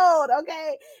chokehold,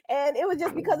 okay? And it was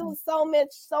just because it was so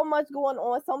much going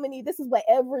on, so many. This is what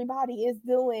everybody is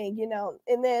doing,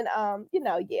 and then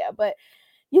yeah, but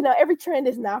every trend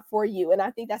is not for you. And I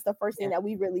think that's the first thing that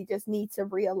we really just need to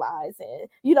realize. And,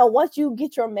 once you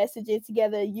get your messages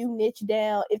together, you niche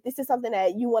down, if this is something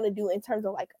that you want to do in terms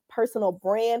of like personal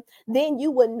brand, then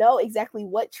you would know exactly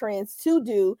what trends to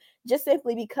do, just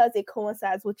simply because it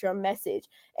coincides with your message.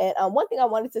 And one thing I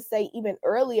wanted to say even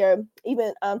earlier,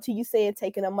 even to you saying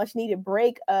taking a much needed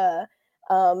break,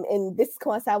 and this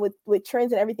coincide with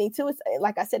trends and everything too. It's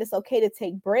like I said, it's okay to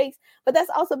take breaks, but that's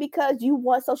also because you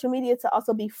want social media to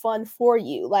also be fun for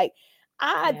you. Like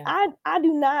I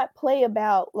do not play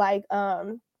about like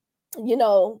my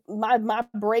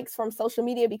breaks from social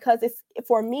media, because it's,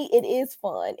 for me, it is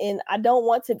fun, and I don't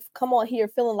want to come on here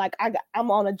feeling like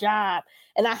I'm on a job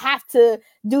and I have to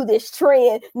do this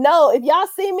trend. No, if y'all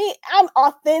see me, I'm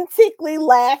authentically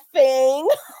laughing.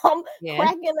 I'm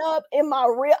cracking up in my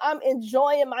real. I'm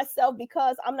enjoying myself,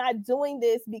 because I'm not doing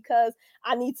this because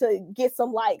I need to get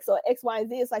some likes or X, Y, and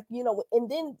Z. It's like, and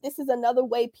then this is another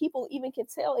way people even can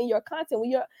tell in your content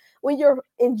when you're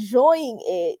enjoying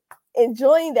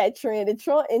that trend,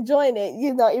 enjoying it,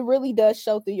 it really does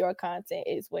show through your content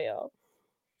as well.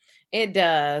 It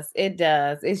does. It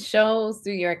does. It shows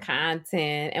through your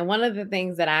content. And one of the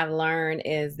things that I've learned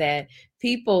is that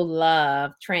people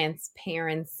love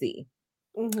transparency.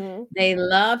 Mm-hmm. They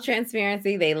love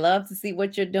transparency. They love to see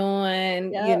what you're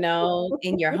doing, Yep.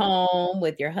 in your home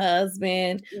with your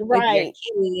husband, with your Right.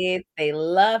 kids. They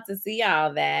love to see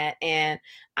all that. And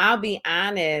I'll be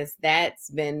honest, that's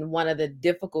been one of the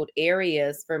difficult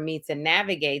areas for me to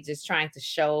navigate, just trying to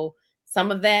show some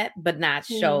of that, but not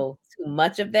Mm-hmm. show too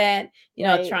much of that,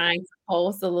 Right. trying to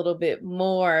post a little bit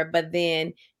more, but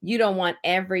then you don't want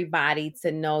everybody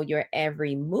to know your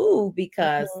every move,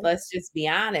 because Mm-hmm. let's just be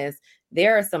honest,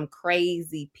 there are some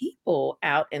crazy people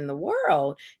out in the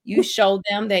world. You show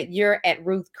them that you're at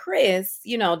Ruth Chris,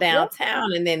 Yep.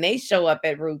 downtown, and then they show up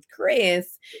at Ruth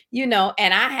Chris, and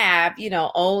I have,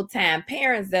 old time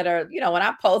parents that are, when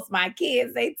I post my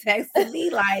kids, they texted me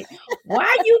like, why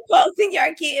are you posting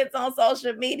your kids on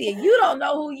social media? You don't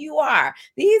know who you are.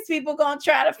 These people gonna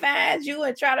try to find you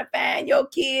and try to find your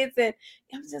kids. And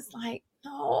I'm just like,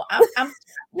 no, I'm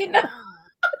you know.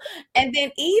 And then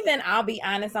even I'll be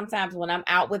honest, sometimes when I'm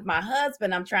out with my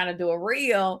husband, I'm trying to do a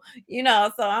reel,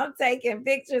 so I'm taking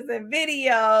pictures and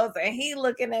videos, and he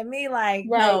looking at me like,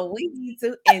 Right. no, we need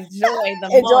to enjoy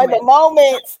the Enjoy the moment.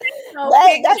 moments. No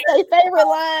picture, That's their favorite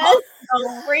line.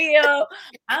 no reel.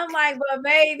 I'm like, but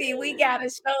baby, we gotta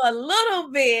show a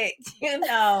little bit,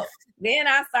 Then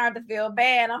I start to feel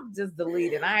bad. I'm just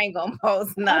deleting. I ain't gonna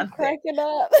post I'm nothing. cracking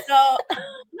up. So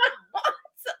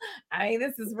I mean,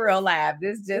 this is real life.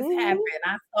 This just happened. Mm-hmm.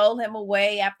 I stole him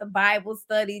away after Bible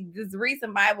study, this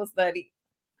recent Bible study.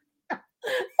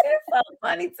 It's so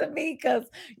funny to me because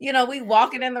we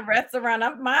walking in the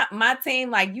restaurant. My team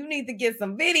like, you need to get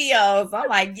some videos. I'm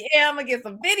like, yeah, I'm gonna get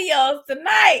some videos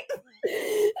tonight.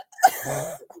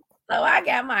 So I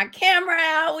got my camera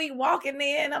out. We walking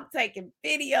in. I'm taking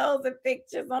videos and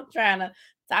pictures.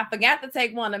 I forgot to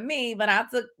take one of me, but I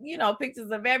took,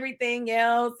 pictures of everything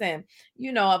else and,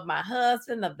 of my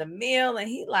husband, of the meal. And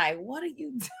he like, what are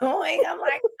you doing? I'm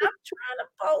like, I'm trying to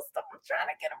post them. I'm trying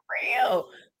to get them real.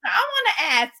 Now, I want to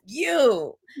ask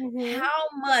you, Mm-hmm. how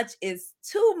much is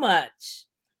too much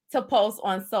to post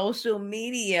on social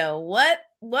media? What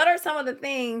are some of the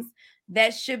things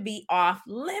that should be off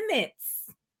limits?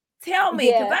 Tell me,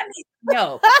 because Yeah. I need to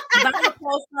know. Because I'm gonna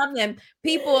post something, and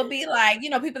people will be like,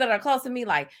 people that are close to me,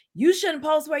 like, you shouldn't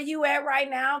post where you at right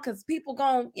now, because people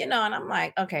going, and I'm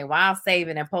like, okay, well, I'll save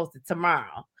it and post it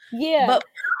tomorrow. Yeah. But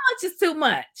how much is too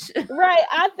much? Right.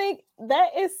 I think that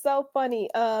is so funny.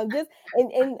 Just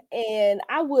and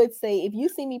I would say, if you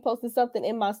see me posting something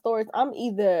in my stories, I'm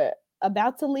either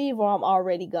about to leave or I'm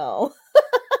already gone.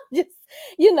 just,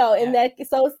 in that,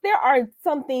 so there are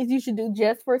some things you should do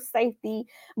just for safety.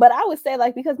 But I would say,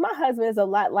 like, because my husband is a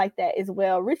lot like that as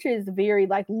well. Richard is very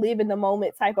like live in the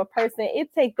moment type of person.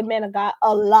 It takes the man of God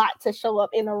a lot to show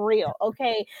up in a reel,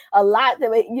 okay? A lot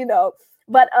to,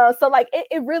 but so like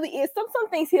it really is some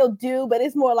things he'll do, but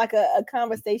it's more like a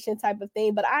conversation type of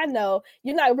thing. But I know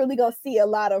you're not really gonna see a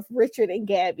lot of Richard and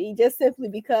Gabby, just simply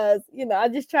because I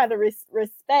just try to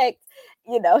respect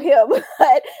him.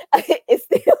 But it's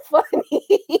still funny.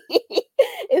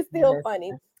 It's still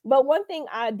funny. But one thing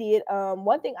I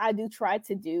do try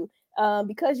to do,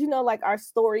 because like our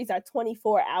stories are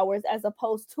 24 hours as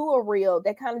opposed to a reel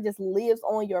that kind of just lives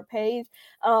on your page.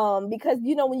 Because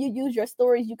when you use your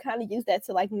stories, you kind of use that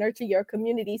to like nurture your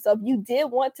community. So if you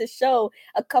did want to show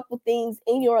a couple things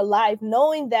in your life,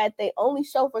 knowing that they only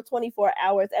show for 24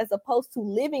 hours as opposed to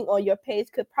living on your page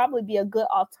could probably be a good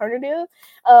alternative,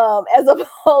 as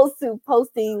opposed to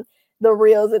posting the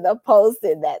reels and the posts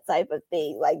and that type of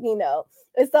thing. Like,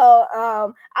 and so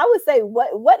I would say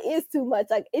what is too much?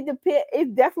 Like it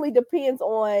definitely depends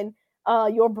on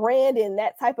your brand and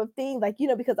that type of thing. Like,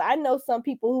 because I know some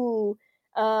people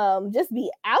who just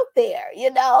be out there,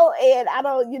 and I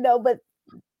don't, but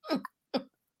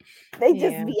they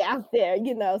just be out there,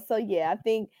 So yeah, I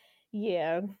think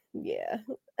yeah.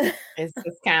 It's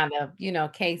just kind of,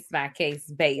 case by case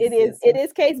basis. It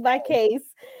is case by case.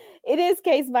 It is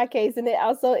case by case, and it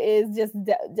also is just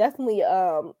definitely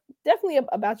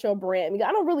about your brand. I mean,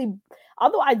 I don't really,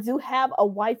 although I do have a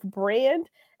wife brand,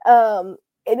 and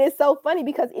it's so funny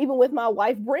because even with my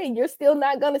wife brand, you're still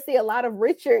not going to see a lot of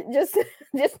Richard, just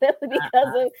simply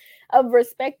because of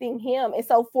respecting him. And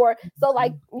so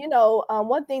like,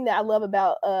 one thing that I love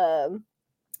about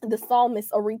the psalmist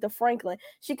Aretha Franklin,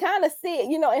 she kind of said,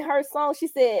 in her song, she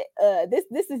said,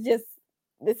 this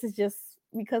is just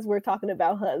because we're talking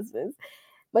about husbands.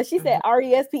 But she said,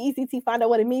 RESPECT, find out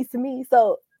what it means to me.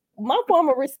 So my form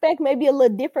of respect may be a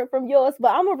little different from yours,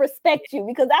 but I'm gonna respect you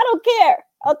because I don't care.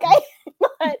 Okay.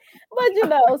 but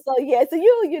so yeah, so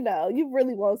you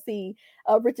really won't see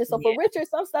Richard. So for Richard,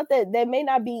 some stuff that may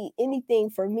not be anything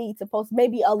for me to post,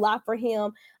 maybe a lot for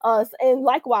him. And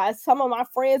likewise, some of my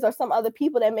friends or some other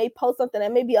people that may post something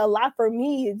that may be a lot for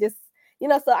me, just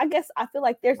so I guess I feel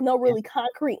like there's no really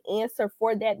concrete answer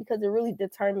for that because it really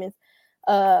determines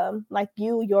like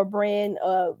your brand,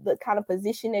 the kind of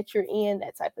position that you're in,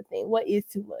 that type of thing. What is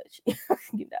too much?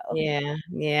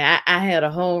 Yeah, I had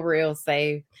a whole reel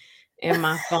saved in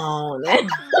my phone.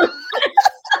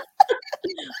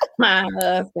 My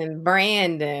husband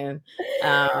Brandon,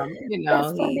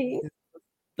 he's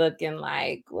looking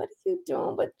like, what are you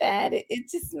doing with that? It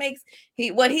just makes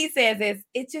what he says is,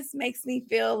 it just makes me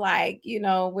feel like,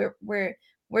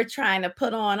 we're trying to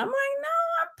put on. I'm like, no,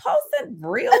 I'm posting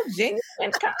real genuine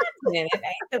content. It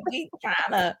ain't that we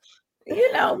trying to,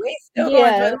 we still gonna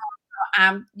enjoy the moment.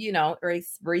 I'm,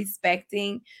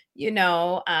 respecting,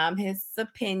 his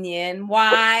opinion.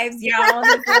 Wives, y'all,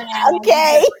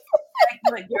 okay.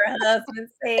 what your husband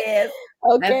says.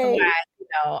 Okay. That's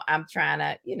why, I'm trying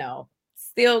to,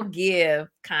 still give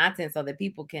content so that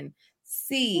people can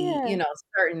see,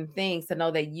 certain things, to know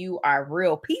that you are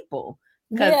real people.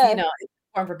 Because, it's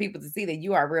important for people to see that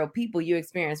you are real people. You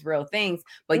experience real things,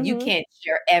 but you can't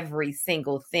share every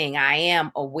single thing. I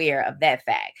am aware of that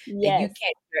fact, that you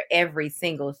can't share every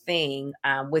single thing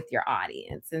with your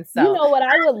audience. And so, what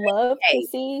I would love to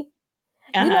see?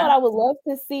 You know what I would love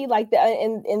to see, like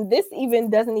and this even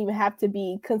doesn't even have to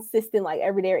be consistent like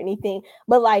every day or anything,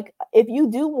 but like if you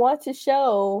do want to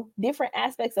show different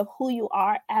aspects of who you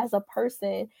are as a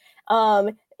person,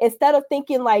 instead of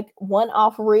thinking like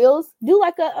one-off reels, do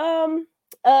like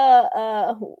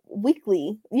a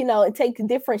weekly, and take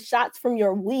different shots from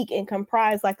your week and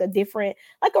comprise like a different,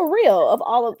 like a reel of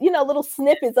all of little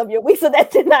snippets of your week, so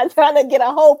that you're not trying to get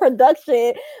a whole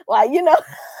production, like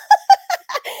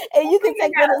and you can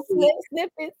take little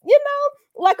snippets,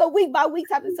 like a week by week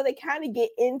type of, so they kind of get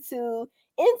into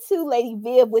Lady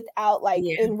Viv without like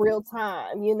in real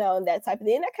time, and that type of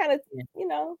thing. And that kind of,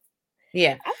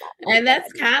 Yeah. And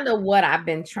that's kind of what I've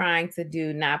been trying to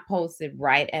do, not post it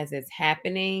right as it's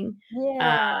happening.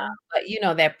 Yeah.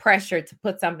 But that pressure to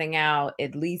put something out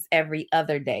at least every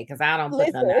other day, because I don't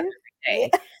put none out every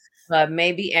day. But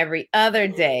maybe every other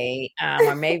day,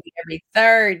 or maybe every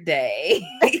third day,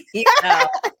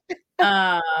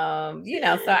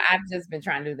 so I've just been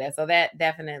trying to do that. So that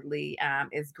definitely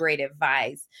is great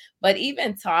advice. But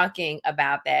even talking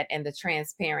about that and the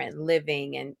transparent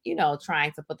living and,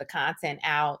 trying to put the content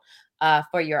out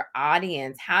for your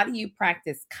audience, how do you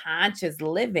practice conscious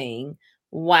living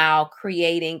while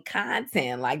creating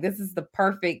content? Like, this is the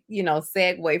perfect,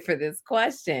 segue for this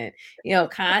question.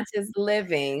 Conscious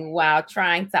living while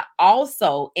trying to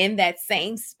also, in that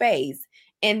same space,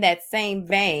 in that same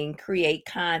vein, create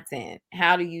content.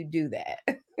 How do you do that?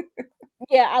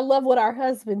 Yeah, I love what our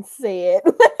husband said.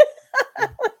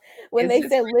 When It's they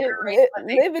just said reiterating what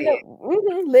they live in the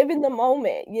said. live in the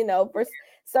moment, for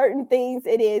certain things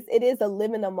it is a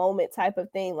live in the moment type of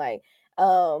thing. Like,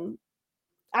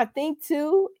 I think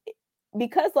too,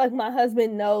 because like my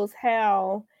husband knows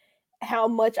how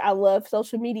much I love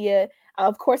social media.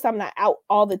 Of course, I'm not out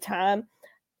all the time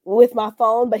with my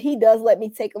phone, but he does let me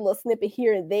take a little snippet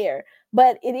here and there.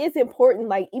 But it is important,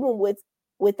 like even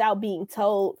without being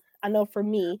told. I know for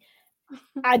me,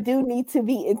 I do need to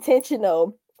be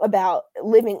intentional about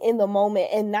living in the moment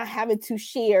and not having to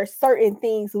share certain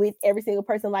things with every single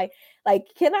person. Like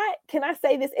can I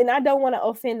say this? And I don't want to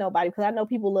offend nobody because I know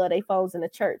people love their phones in the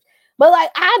church. But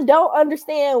like I don't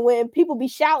understand when people be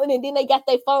shouting and then they got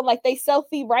their phone like they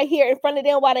selfie right here in front of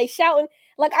them while they shouting.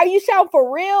 Like, are you shouting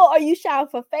for real? Or are you shouting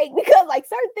for fake? Because like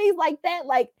certain things like that,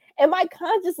 like, am I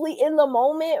consciously in the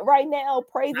moment right now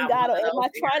praising Not one God, or of am those I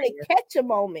trying to areas. catch a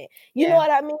moment? You know Yeah.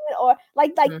 what I mean? Or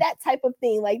like Mhm. that type of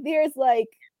thing. Like there's like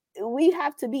we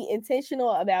have to be intentional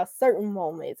about certain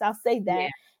moments. I'll say Yeah. that.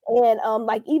 And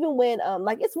like even when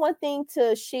like it's one thing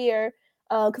to share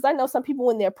because I know some people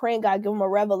when they're praying God give them a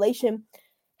revelation,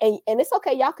 and it's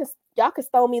okay, y'all can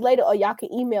stone me later or y'all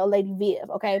can email Lady Viv,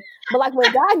 okay? But like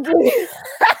when God gives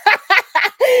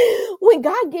when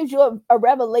God gives you a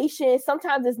revelation,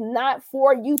 sometimes it's not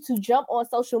for you to jump on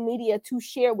social media to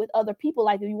share with other people.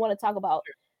 Like if you want to talk about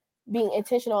being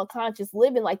intentional and conscious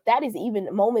living, like that is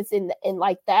even moments in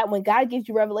like that when God gives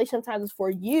you revelation, sometimes it's for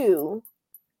you,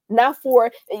 not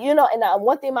for and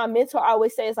one thing my mentor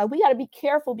always says, like, we got to be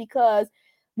careful because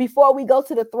before we go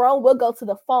to the throne we'll go to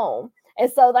the phone.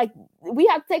 And so like we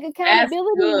have to take That's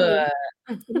accountability. good.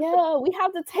 Yeah, we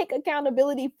have to take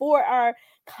accountability for our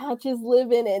conscious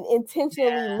living and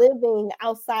intentionally Yeah. living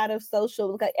outside of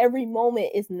social, because every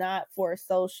moment is not for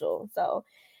social. So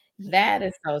yeah. That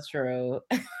is so true.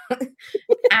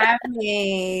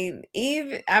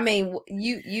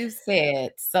 You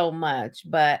said so much,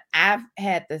 but I've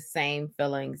had the same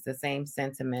feelings, the same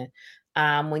sentiment.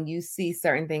 When you see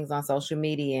certain things on social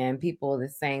media and people are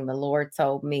saying, "The Lord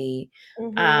told me,"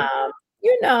 Mm-hmm.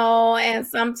 um, and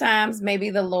sometimes maybe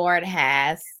the Lord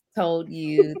has told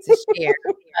you to share.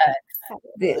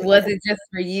 Was Hallelujah. it just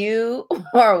for you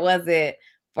or was it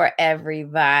for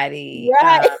everybody?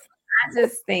 Right. I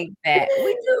just think that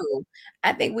we do.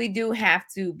 I think we do have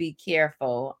to be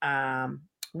careful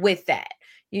with that,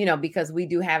 because we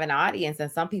do have an audience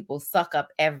and some people suck up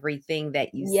everything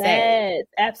that you say. Yes,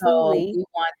 So absolutely. we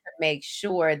want to make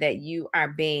sure that you are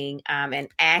being an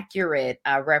accurate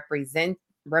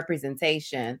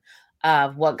representation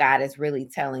of what God is really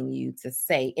telling you to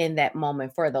say in that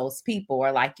moment for those people.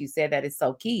 Or like you said, that is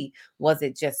so key. Was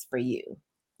it just for you?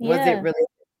 Was it Yeah. really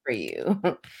for you?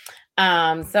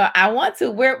 So I want to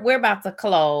we're about to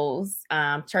close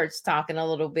church talking a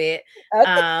little bit. Okay.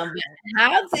 But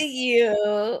how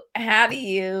do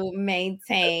you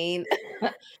maintain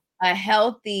a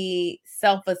healthy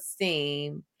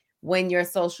self-esteem when your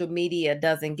social media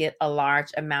doesn't get a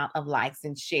large amount of likes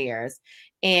and shares?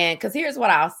 And because here's what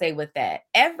I'll say with that: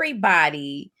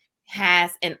 everybody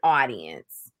has an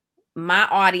audience. My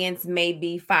audience may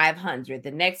be 500.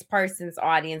 The next person's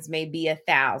audience may be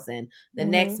 1,000. The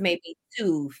next Mm-hmm. may be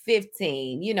 2,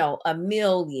 15, a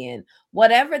million,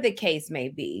 whatever the case may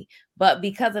be. But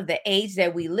because of the age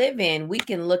that we live in, we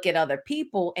can look at other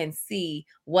people and see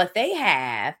what they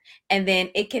have, and then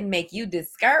it can make you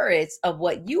discouraged of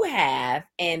what you have.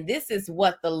 And this is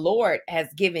what the Lord has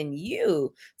given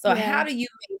you. So how Yeah. do you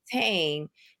maintain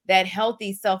that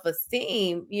healthy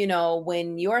self-esteem,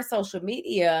 when your social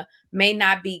media may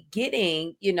not be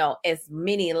getting, as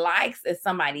many likes as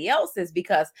somebody else's?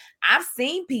 Because I've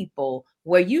seen people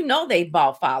where they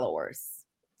bought followers.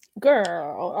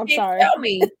 Girl, I'm You can't sorry. tell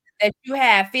me that you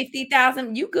have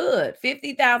 50,000, you good,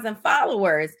 50,000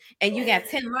 followers and you got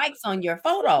 10 likes on your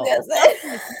photo. That's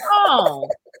Something is it. wrong.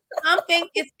 Something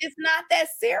it's not that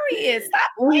serious. Stop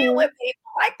playing Mm-hmm. with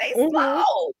people like they Mm-hmm.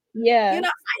 slow. Yeah.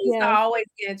 I used to Yeah. always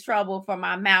get in trouble for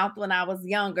my mouth when I was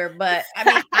younger, but I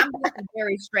mean, I'm just a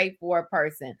very straightforward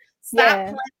person. Stop Yeah.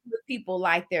 playing with people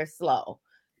like they're slow.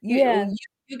 You Yeah. you,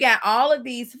 you got all of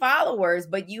these followers,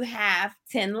 but you have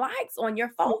 10 likes on your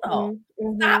photo. Mm-hmm.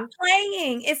 Stop Mm-hmm.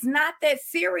 playing. It's not that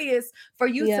serious for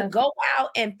you to Yeah. go out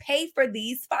and pay for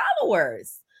these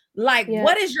followers. Like, Yeah.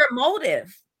 what is your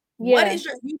motive? What Yeah. is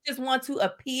you just want to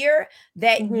appear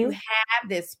that you Mm-hmm. have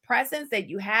this presence, that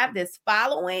you have this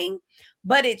following,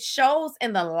 but it shows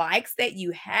in the likes that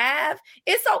you have.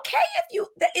 It's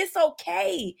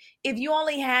okay if you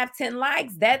only have 10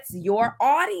 likes. That's your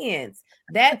audience.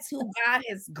 That's who God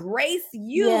has graced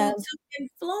Yeah. you to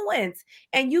influence.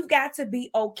 And you've got to be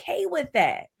okay with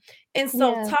that. And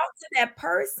so Yeah. talk to that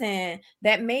person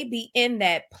that may be in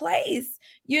that place,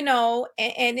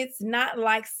 and it's not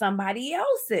like somebody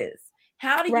else's.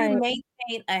 How do you Right.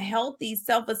 maintain a healthy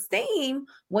self-esteem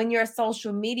when your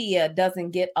social media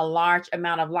doesn't get a large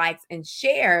amount of likes and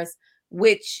shares,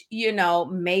 which,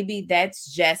 maybe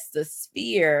that's just the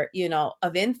sphere,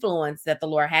 of influence that the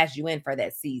Lord has you in for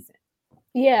that season?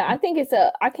 Yeah, I think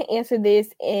I can answer this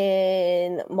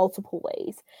in multiple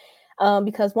ways.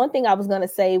 Because one thing I was going to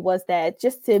say was that,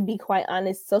 just to be quite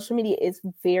honest, social media is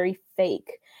very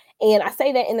fake. And I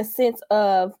say that in a sense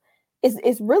of,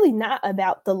 it's really not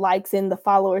about the likes and the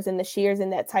followers and the shares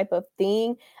and that type of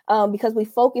thing, because we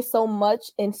focus so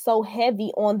much and so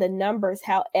heavy on the numbers.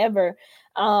 However,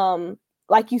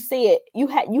 like you said, you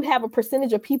have a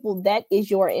percentage of people that is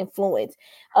your influence.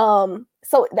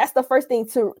 So that's the first thing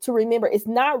to remember. It's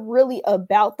not really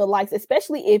about the likes,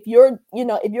 especially if you're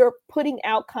putting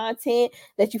out content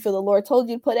that you feel the Lord told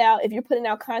you to put out. If you're putting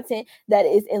out content that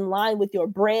is in line with your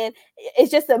brand, it's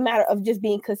just a matter of just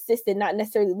being consistent, not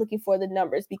necessarily looking for the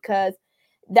numbers, because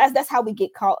that's how we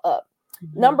get caught up.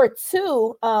 Number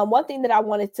two, one thing that I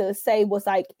wanted to say was,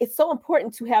 like, it's so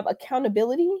important to have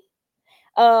accountability,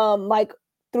 like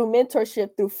through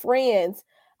mentorship, through friends,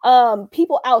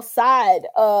 people outside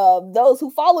of those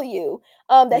who follow you,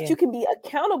 that Yeah. you can be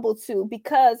accountable to,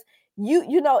 because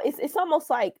it's almost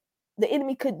like the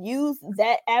enemy could use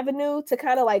that avenue to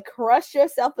kind of like crush your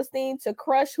self-esteem, to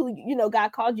crush who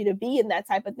God called you to be, and that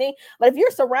type of thing. But if you're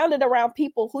surrounded around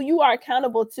people who you are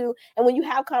accountable to, and when you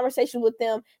have conversations with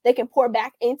them, they can pour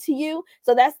back into you.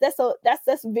 So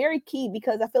that's very key,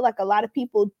 because I feel like a lot of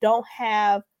people don't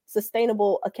have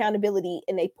sustainable accountability,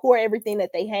 and they pour everything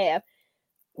that they have,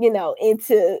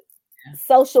 into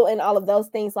social and all of those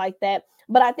things like that.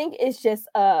 But I think it's just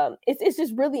it's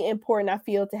just really important, I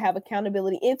feel, to have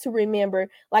accountability, and to remember,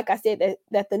 like I said,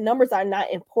 that the numbers are not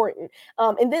important.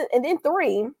 And then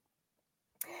three,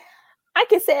 I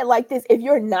can say it like this: if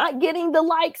you're not getting the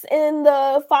likes and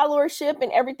the followership and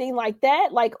everything like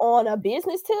that, like on a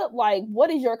business tip, like, what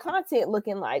is your content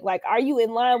looking like? Like, are you in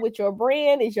line with your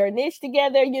brand? Is your niche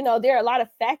together? There are a lot of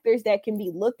factors that can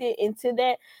be looked into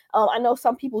that. I know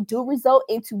some people do result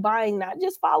into buying not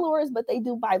just followers, but they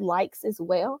do buy likes as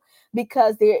well,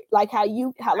 because they're like how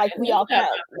like I we know all that. kind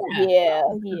of, Yeah.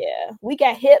 yeah, we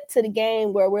got hip to the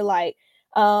game where we're like,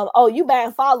 oh, you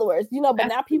buying followers, but That's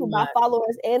now too people buy much.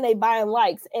 followers and they buying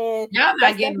likes, and Y'all not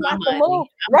that's getting my not the money. move,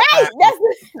 I'm right? sorry.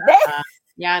 That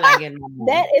Y'all not getting my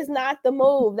that money. is not the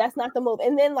move. That's not the move.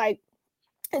 And then, like,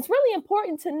 it's really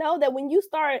important to know that when you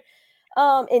start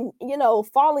and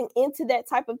falling into that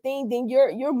type of thing, then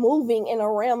you're moving in a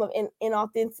realm of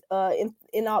inauthentic,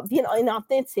 being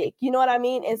inauthentic, you know what I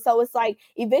mean? And so it's like,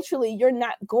 eventually you're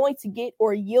not going to get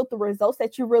or yield the results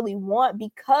that you really want,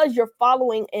 because you're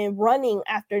following and running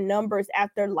after numbers,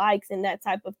 after likes, and that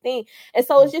type of thing. And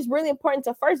so it's just really important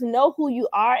to first know who you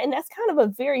are, and that's kind of a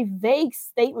very vague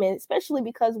statement, especially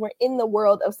because we're in the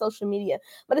world of social media.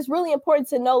 But it's really important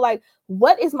to know, like,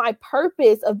 what is my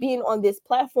purpose of being on this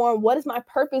platform? What is my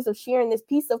purpose of sharing this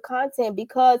piece of content?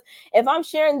 Because if I'm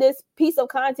sharing this piece of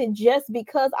content just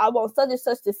because I want such and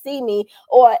such to see me,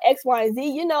 or X, Y, and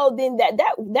Z, then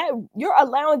that you're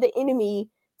allowing the enemy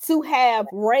to have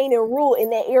reign and rule in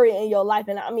that area in your life.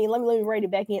 And I mean, let me write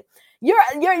it back in. You're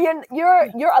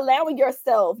allowing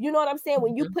yourself, you know what I'm saying,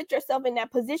 when you Mhm. put yourself in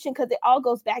that position, because it all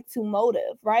goes back to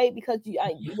motive, right? Because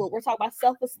we're talking about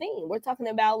self-esteem. We're talking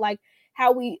about, like,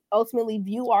 how we ultimately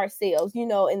view ourselves,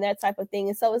 and that type of thing.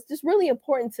 And so it's just really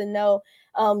important to know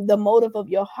the motive of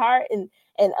your heart, and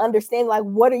understand, like,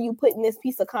 what are you putting this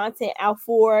piece of content out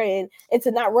for, and to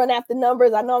not run after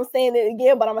numbers. I know I'm saying it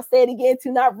again, but I'm gonna say it again: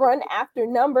 to not run after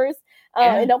numbers,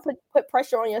 Yeah. and don't put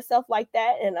pressure on yourself like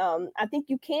that. And I think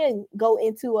you can go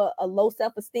into a low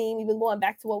self-esteem, even going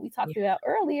back to what we talked Yeah. about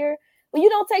earlier, when you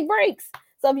don't take breaks.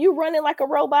 So if you running like a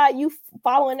robot, you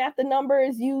following after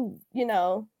numbers,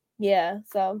 yeah.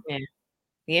 So Yeah.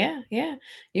 Yeah. Yeah.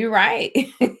 You're right.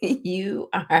 You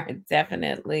are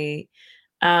definitely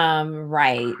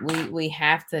right. We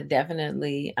have to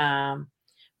definitely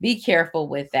be careful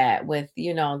with that, with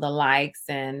the likes,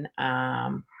 and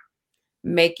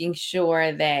making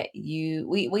sure that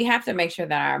we have to make sure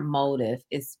that our motive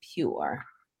is pure.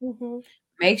 mhm.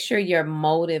 Make sure your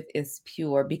motive is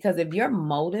pure, because if your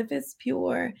motive is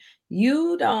pure,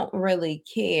 you don't really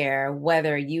care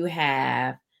whether you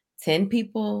have 10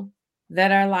 people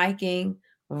that are liking,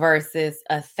 versus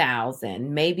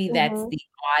 1,000. Maybe that's Mm-hmm. the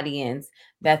audience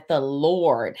that the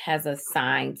Lord has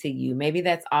assigned to you. Maybe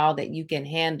that's all that you can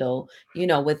handle,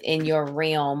 within your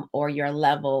realm or your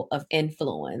level of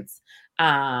influence.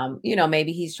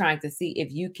 Maybe he's trying to see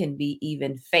if you can be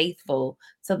even faithful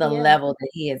to the Yeah. level that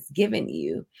he has given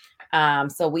you.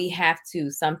 So we have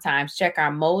to sometimes check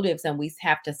our motives, and we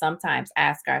have to sometimes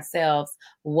ask ourselves,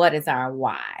 what is our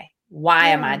why? Why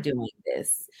am I Yeah. doing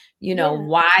this? Yeah.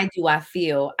 Why do I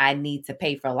feel I need to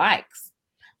pay for likes?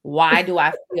 Why do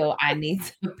I feel I need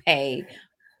to pay?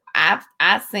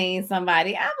 I seen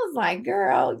somebody, I was like,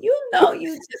 girl, you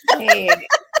just said,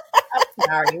 I'm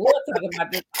sorry, we'll talk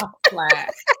about this offline.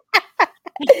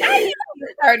 How you know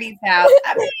the 30's house?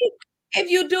 I mean,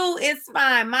 if you do, it's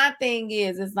fine. My thing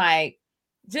is, it's like,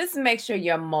 just make sure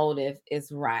your motive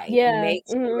is right. Yeah. Make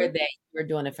sure Mm-hmm. that you're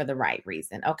doing it for the right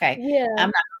reason. Okay. Yeah. I'm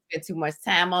not gonna spend too much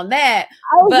time on that,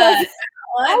 I was but gonna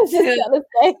I I want was just to. gonna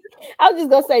say, I was just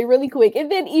gonna say really quick, and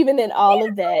then even in all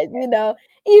of that,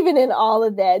 even in all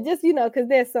of that, just because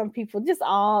there's some people just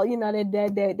all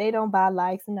they don't buy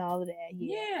likes and all of that,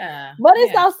 yeah. Yeah, But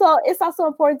yeah, it's also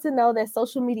important to know that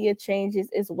social media changes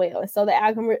as well, and so the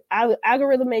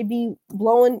algorithm may be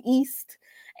blowing east.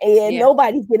 And yeah.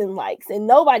 nobody's getting likes, and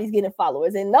nobody's getting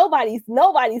followers, and nobody's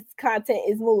content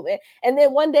is moving. And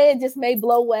then one day it just may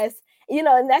blow west, and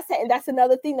that's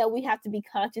another thing that we have to be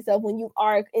conscious of when you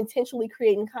are intentionally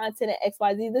creating content at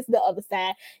XYZ. This is the other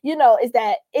side, is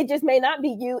that it just may not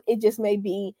be you, it just may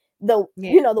be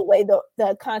Yeah. the way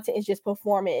the content is just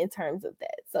performing in terms of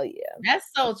that. So yeah. That's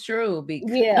so true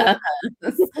Yeah.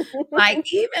 because like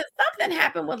even something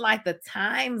happened with like the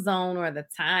time zone or the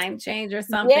time change or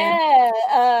something. Yeah.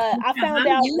 I Because found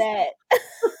out that.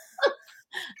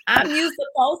 I'm used to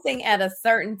posting at a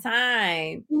certain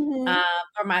time. Mhm.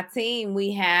 For my team,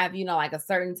 we have, like a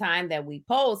certain time that we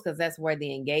post because that's where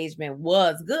the engagement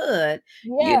was good,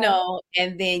 Yeah.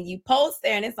 and then you post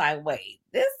there and it's like, wait,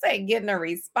 this ain't getting a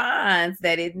response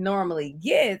that it normally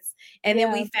gets. And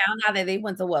then we Yeah. found out that they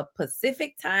went to what,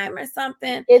 Pacific time or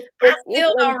something. I It's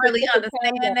still in don't really Pacific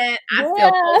time zone. understand that. I still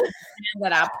Yeah. post the time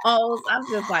that I post. I'm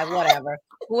just like, whatever.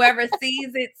 Whoever sees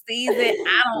it, sees it.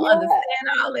 I don't Yeah.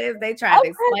 understand all this. They tried I'm to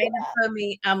explain cracking it up. to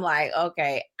me. I'm like,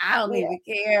 okay, I don't Yeah. even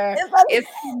care. It's like, It's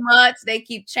too much. They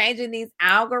keep changing these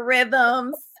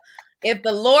algorithms. If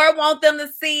the Lord want them to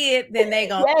see it, then they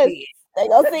gonna yes, see they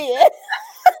gonna see it.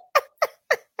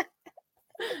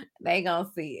 it. They gonna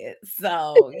see it.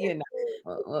 So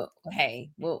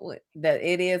hey,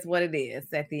 it is what it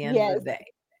is at the end of the Yes. day.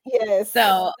 Yes.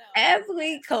 So as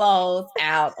we close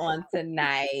out on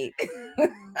tonight,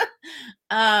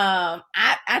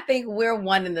 I think we're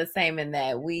one and the same in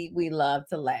that we love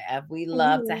to laugh. We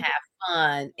love to Mhm. have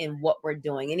fun in what we're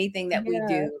doing. Anything that we Yeah.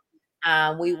 do,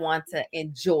 we want to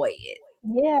enjoy it.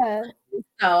 Yeah.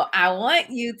 So I want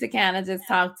you to kind of just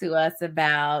talk to us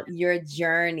about your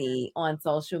journey on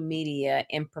social media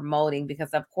and promoting, because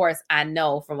of course I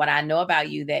know from what I know about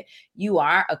you that you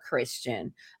are a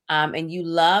Christian, and you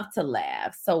love to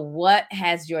laugh. So what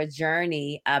has your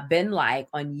journey been like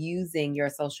on using your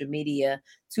social media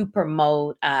to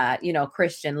promote,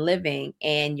 Christian living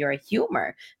and your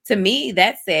humor? To me,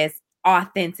 that says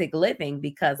authentic living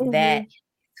because that Mhm.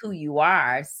 who you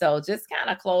are. So just kind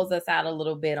of close us out a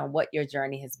little bit on what your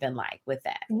journey has been like with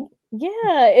that.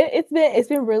 Yeah, it's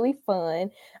been really fun.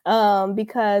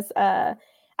 Because I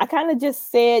kind of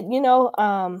just said,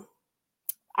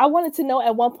 I wanted to know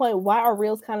at one point why are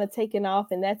reels kind of taking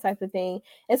off and that type of thing.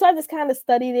 And so I just kind of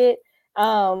studied it.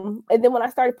 And then when I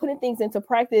started putting things into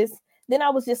practice, then I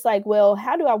was just like, well,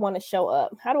 how do I want to show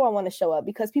up? How do I want to show up?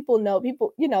 Because people,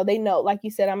 they know, like you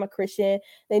said, I'm a Christian.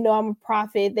 They know I'm a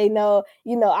prophet. They know,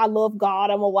 I love God.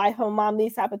 I'm a wife, I'm a mom,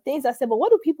 these type of things. I said, but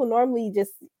what do people normally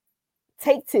just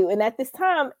take to? And at this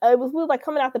time, we were like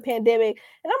coming out the pandemic,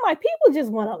 and I'm like, people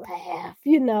just want to laugh.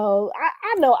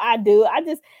 I know I do. I'm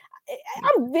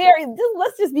very,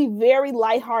 let's just be very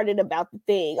lighthearted about the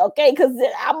thing, okay? Because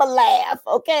I'm a laugh,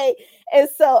 okay? And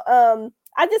so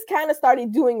I just kind of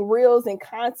started doing reels and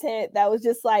content that was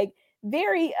just like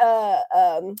very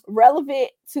relevant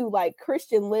to like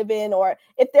Christian living, or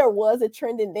if there was a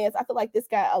trending dance. I feel like this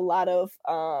got a lot of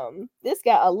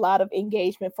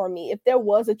engagement for me. If there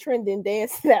was a trending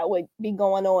dance that would be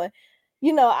going on,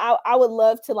 I would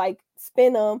love to like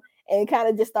spin them and kind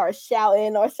of just start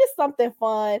shouting, or it's just something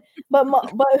fun. But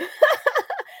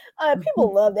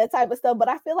people love that type of stuff. But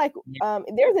I feel like Yeah.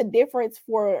 there's a difference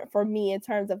for me in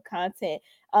terms of content.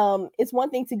 It's one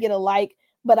thing to get a like,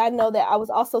 but I know that I was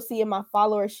also seeing my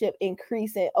followership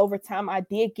increase, and over time I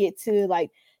did get to like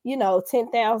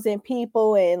 10,000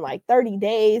 people in like 30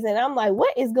 days. And I'm like,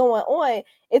 what is going on?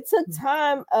 It took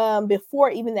time before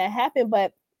even that happened,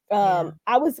 but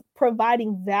I was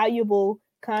providing valuable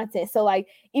content. So like,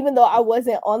 even though I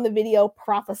wasn't on the video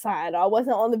prophesying, or I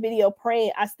wasn't on the video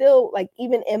praying, I still, like,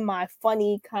 even in my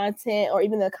funny content or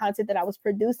even the content that I was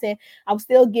producing, I was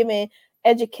still giving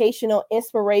educational,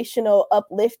 inspirational,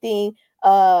 uplifting,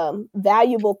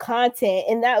 valuable content.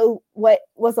 And that what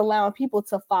was allowing people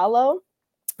to follow.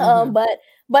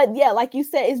 But yeah, like you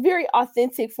said, it's very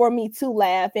authentic for me to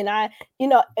laugh. And I,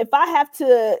 if I have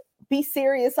to be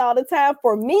serious all the time,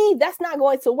 for me, that's not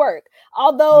going to work.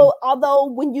 Although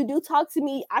when you do talk to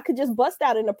me, I could just bust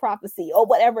out in a prophecy or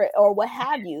whatever, or what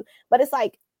have you. But it's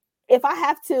like, if I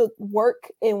have to work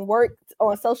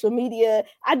on social media,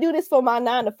 I do this for my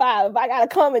 9 to 5. If I gotta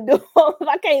come and do it, if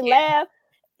I can't laugh,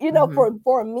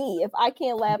 for me, if I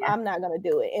can't laugh, I'm not gonna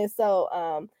do it. And so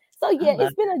yeah,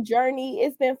 it's been a journey.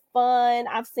 It's been fun.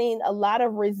 I've seen a lot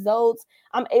of results.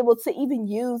 I'm able to even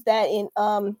use that in,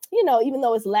 even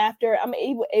though it's laughter, I'm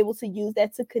able to use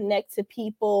that to connect to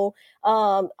people.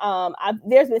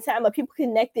 There's been time where people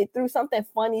connected through something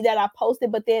funny that I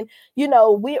posted, but then,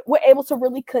 we're able to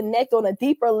really connect on a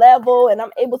deeper level, and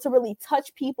I'm able to really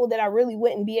touch people that I really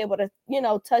wouldn't be able to,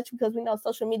 touch, because we know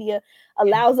social media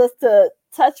allows us to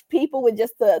touch people with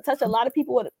touch a lot of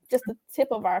people with just the tip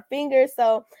of our fingers.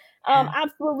 So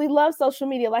absolutely love social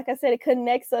media. Like I said, it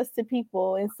connects us to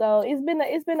people, and so it's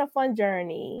been a fun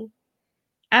journey.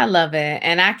 I love it,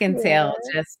 and I can tell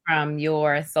just from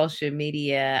your social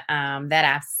media that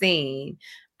I've seen.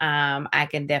 I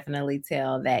can definitely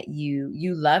tell that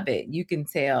you love it. You can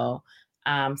tell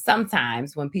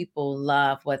sometimes when people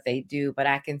love what they do, but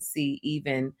I can see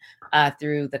even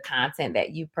through the content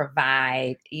that you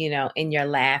provide, in your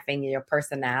laughing, your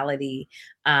personality,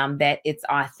 that it's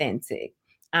authentic.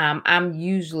 I'm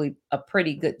usually a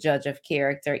pretty good judge of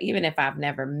character, even if I've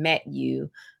never met you,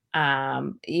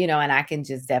 and I can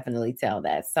just definitely tell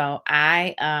that. So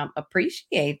I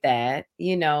appreciate that,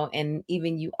 and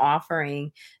even you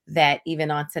offering that even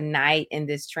on tonight in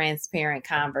this transparent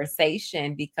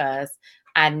conversation, because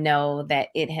I know that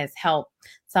it has helped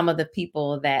some of the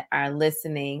people that are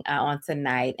listening on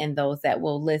tonight, and those that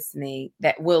will listen.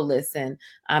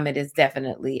 It has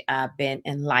definitely been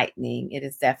enlightening. It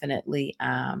has definitely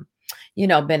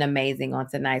been amazing on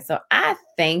tonight. So I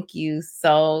thank you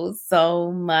so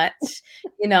much,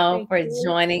 for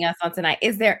joining us on tonight.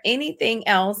 Is there anything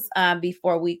else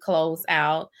before we close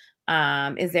out?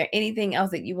 Is there anything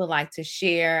else that you would like to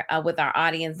share with our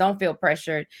audience? Don't feel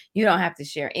pressured. You don't have to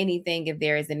share anything if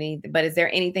there isn't anything, but is there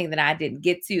anything that I didn't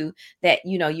get to that,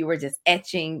 you were just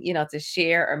etching, to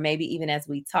share, or maybe even as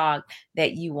we talk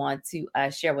that you want to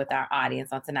share with our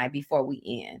audience on tonight before we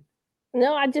end?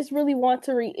 No, I just really want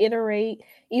to reiterate,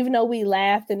 even though we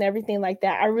laughed and everything like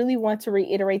that, I really want to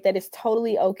reiterate that it's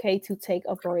totally okay to take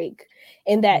a break,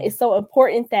 and that it's so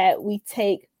important that we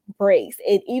take breaks,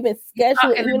 and even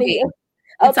schedule,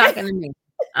 You're talking to me.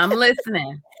 I'm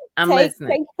listening.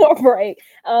 Take a break.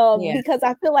 Yeah. Because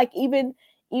I feel like even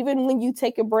when you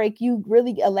take a break, you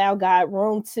really allow God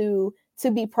room to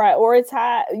be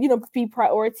prioritized, be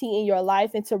priority in your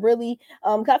life, and to really,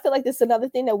 'cause I feel like this is another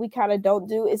thing that we kind of don't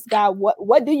do is, God,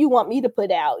 what do you want me to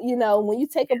put out? When you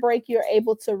take a break, you're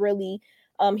able to really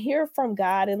hear from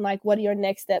God, and like, what are your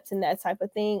next steps and that type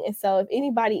of thing. And so if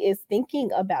anybody is thinking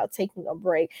about taking a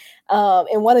break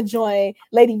and want to join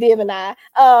Lady Viv and I,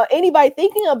 anybody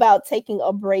thinking about taking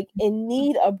a break and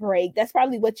need a break, that's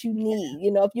probably what you need.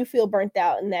 If you feel burnt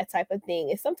out and that type of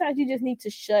thing, and sometimes you just need to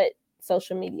shut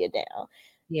social media down.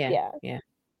 Yeah.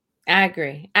 I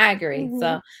agree.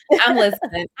 So I'm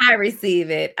listening. I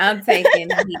receive it. I'm taking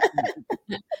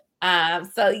heed.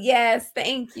 So yes,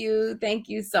 thank you. Thank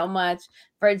you so much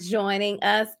for joining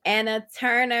us, Anna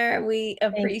Turner. We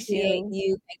appreciate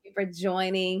you. Thank you for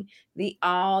joining the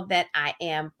All That I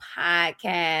Am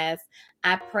podcast.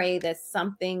 I pray that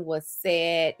something was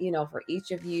said, for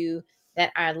each of you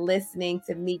that are listening,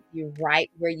 to meet you right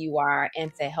where you are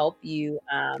and to help you,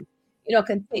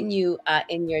 continue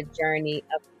in your journey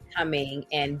of becoming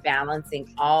and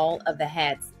balancing all of the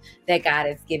hats that God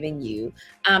has given you.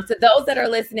 To those that are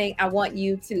listening, I want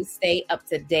you to stay up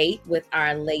to date with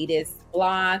our latest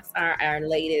blogs, our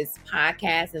latest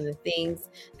podcasts, and the things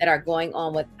that are going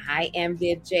on with I Am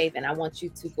Viv Jave. And I want you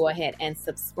to go ahead and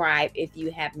subscribe if you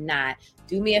have not.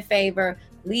 Do me a favor,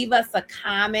 leave us a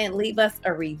comment, leave us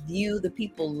a review. The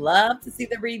people love to see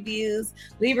the reviews.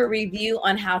 Leave a review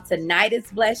on how tonight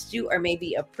has blessed you, or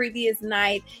maybe a previous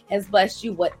night has blessed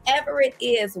you. Whatever it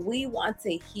is, we want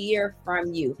to hear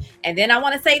from you. And then I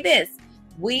want to say this: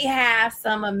 We have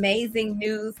some amazing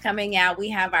news coming out. We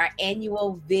have our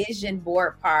annual vision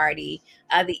board party.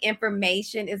 The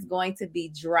information is going to be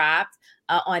dropped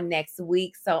on next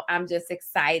week. So I'm just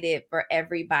excited for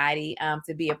everybody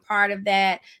to be a part of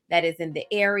that. That is in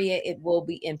the area. It will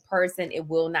be in person. It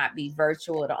will not be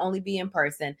virtual. It'll only be in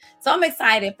person. So I'm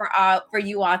excited for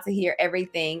you all to hear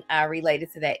everything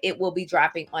related to that. It will be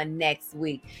dropping on next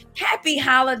week. Happy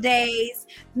holidays.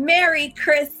 Merry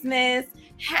Christmas.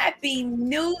 Happy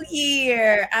New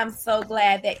Year. I'm so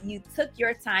glad that you took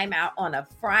your time out on a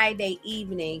Friday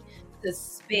evening to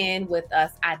spend with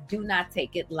us. I do not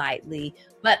take it lightly.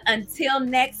 But until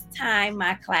next time,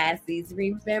 my classies,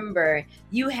 remember,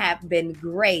 you have been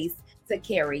graced to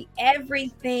carry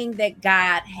everything that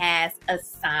God has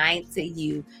assigned to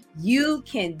you. You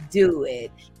can do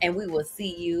it. And we will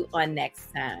see you on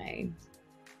next time.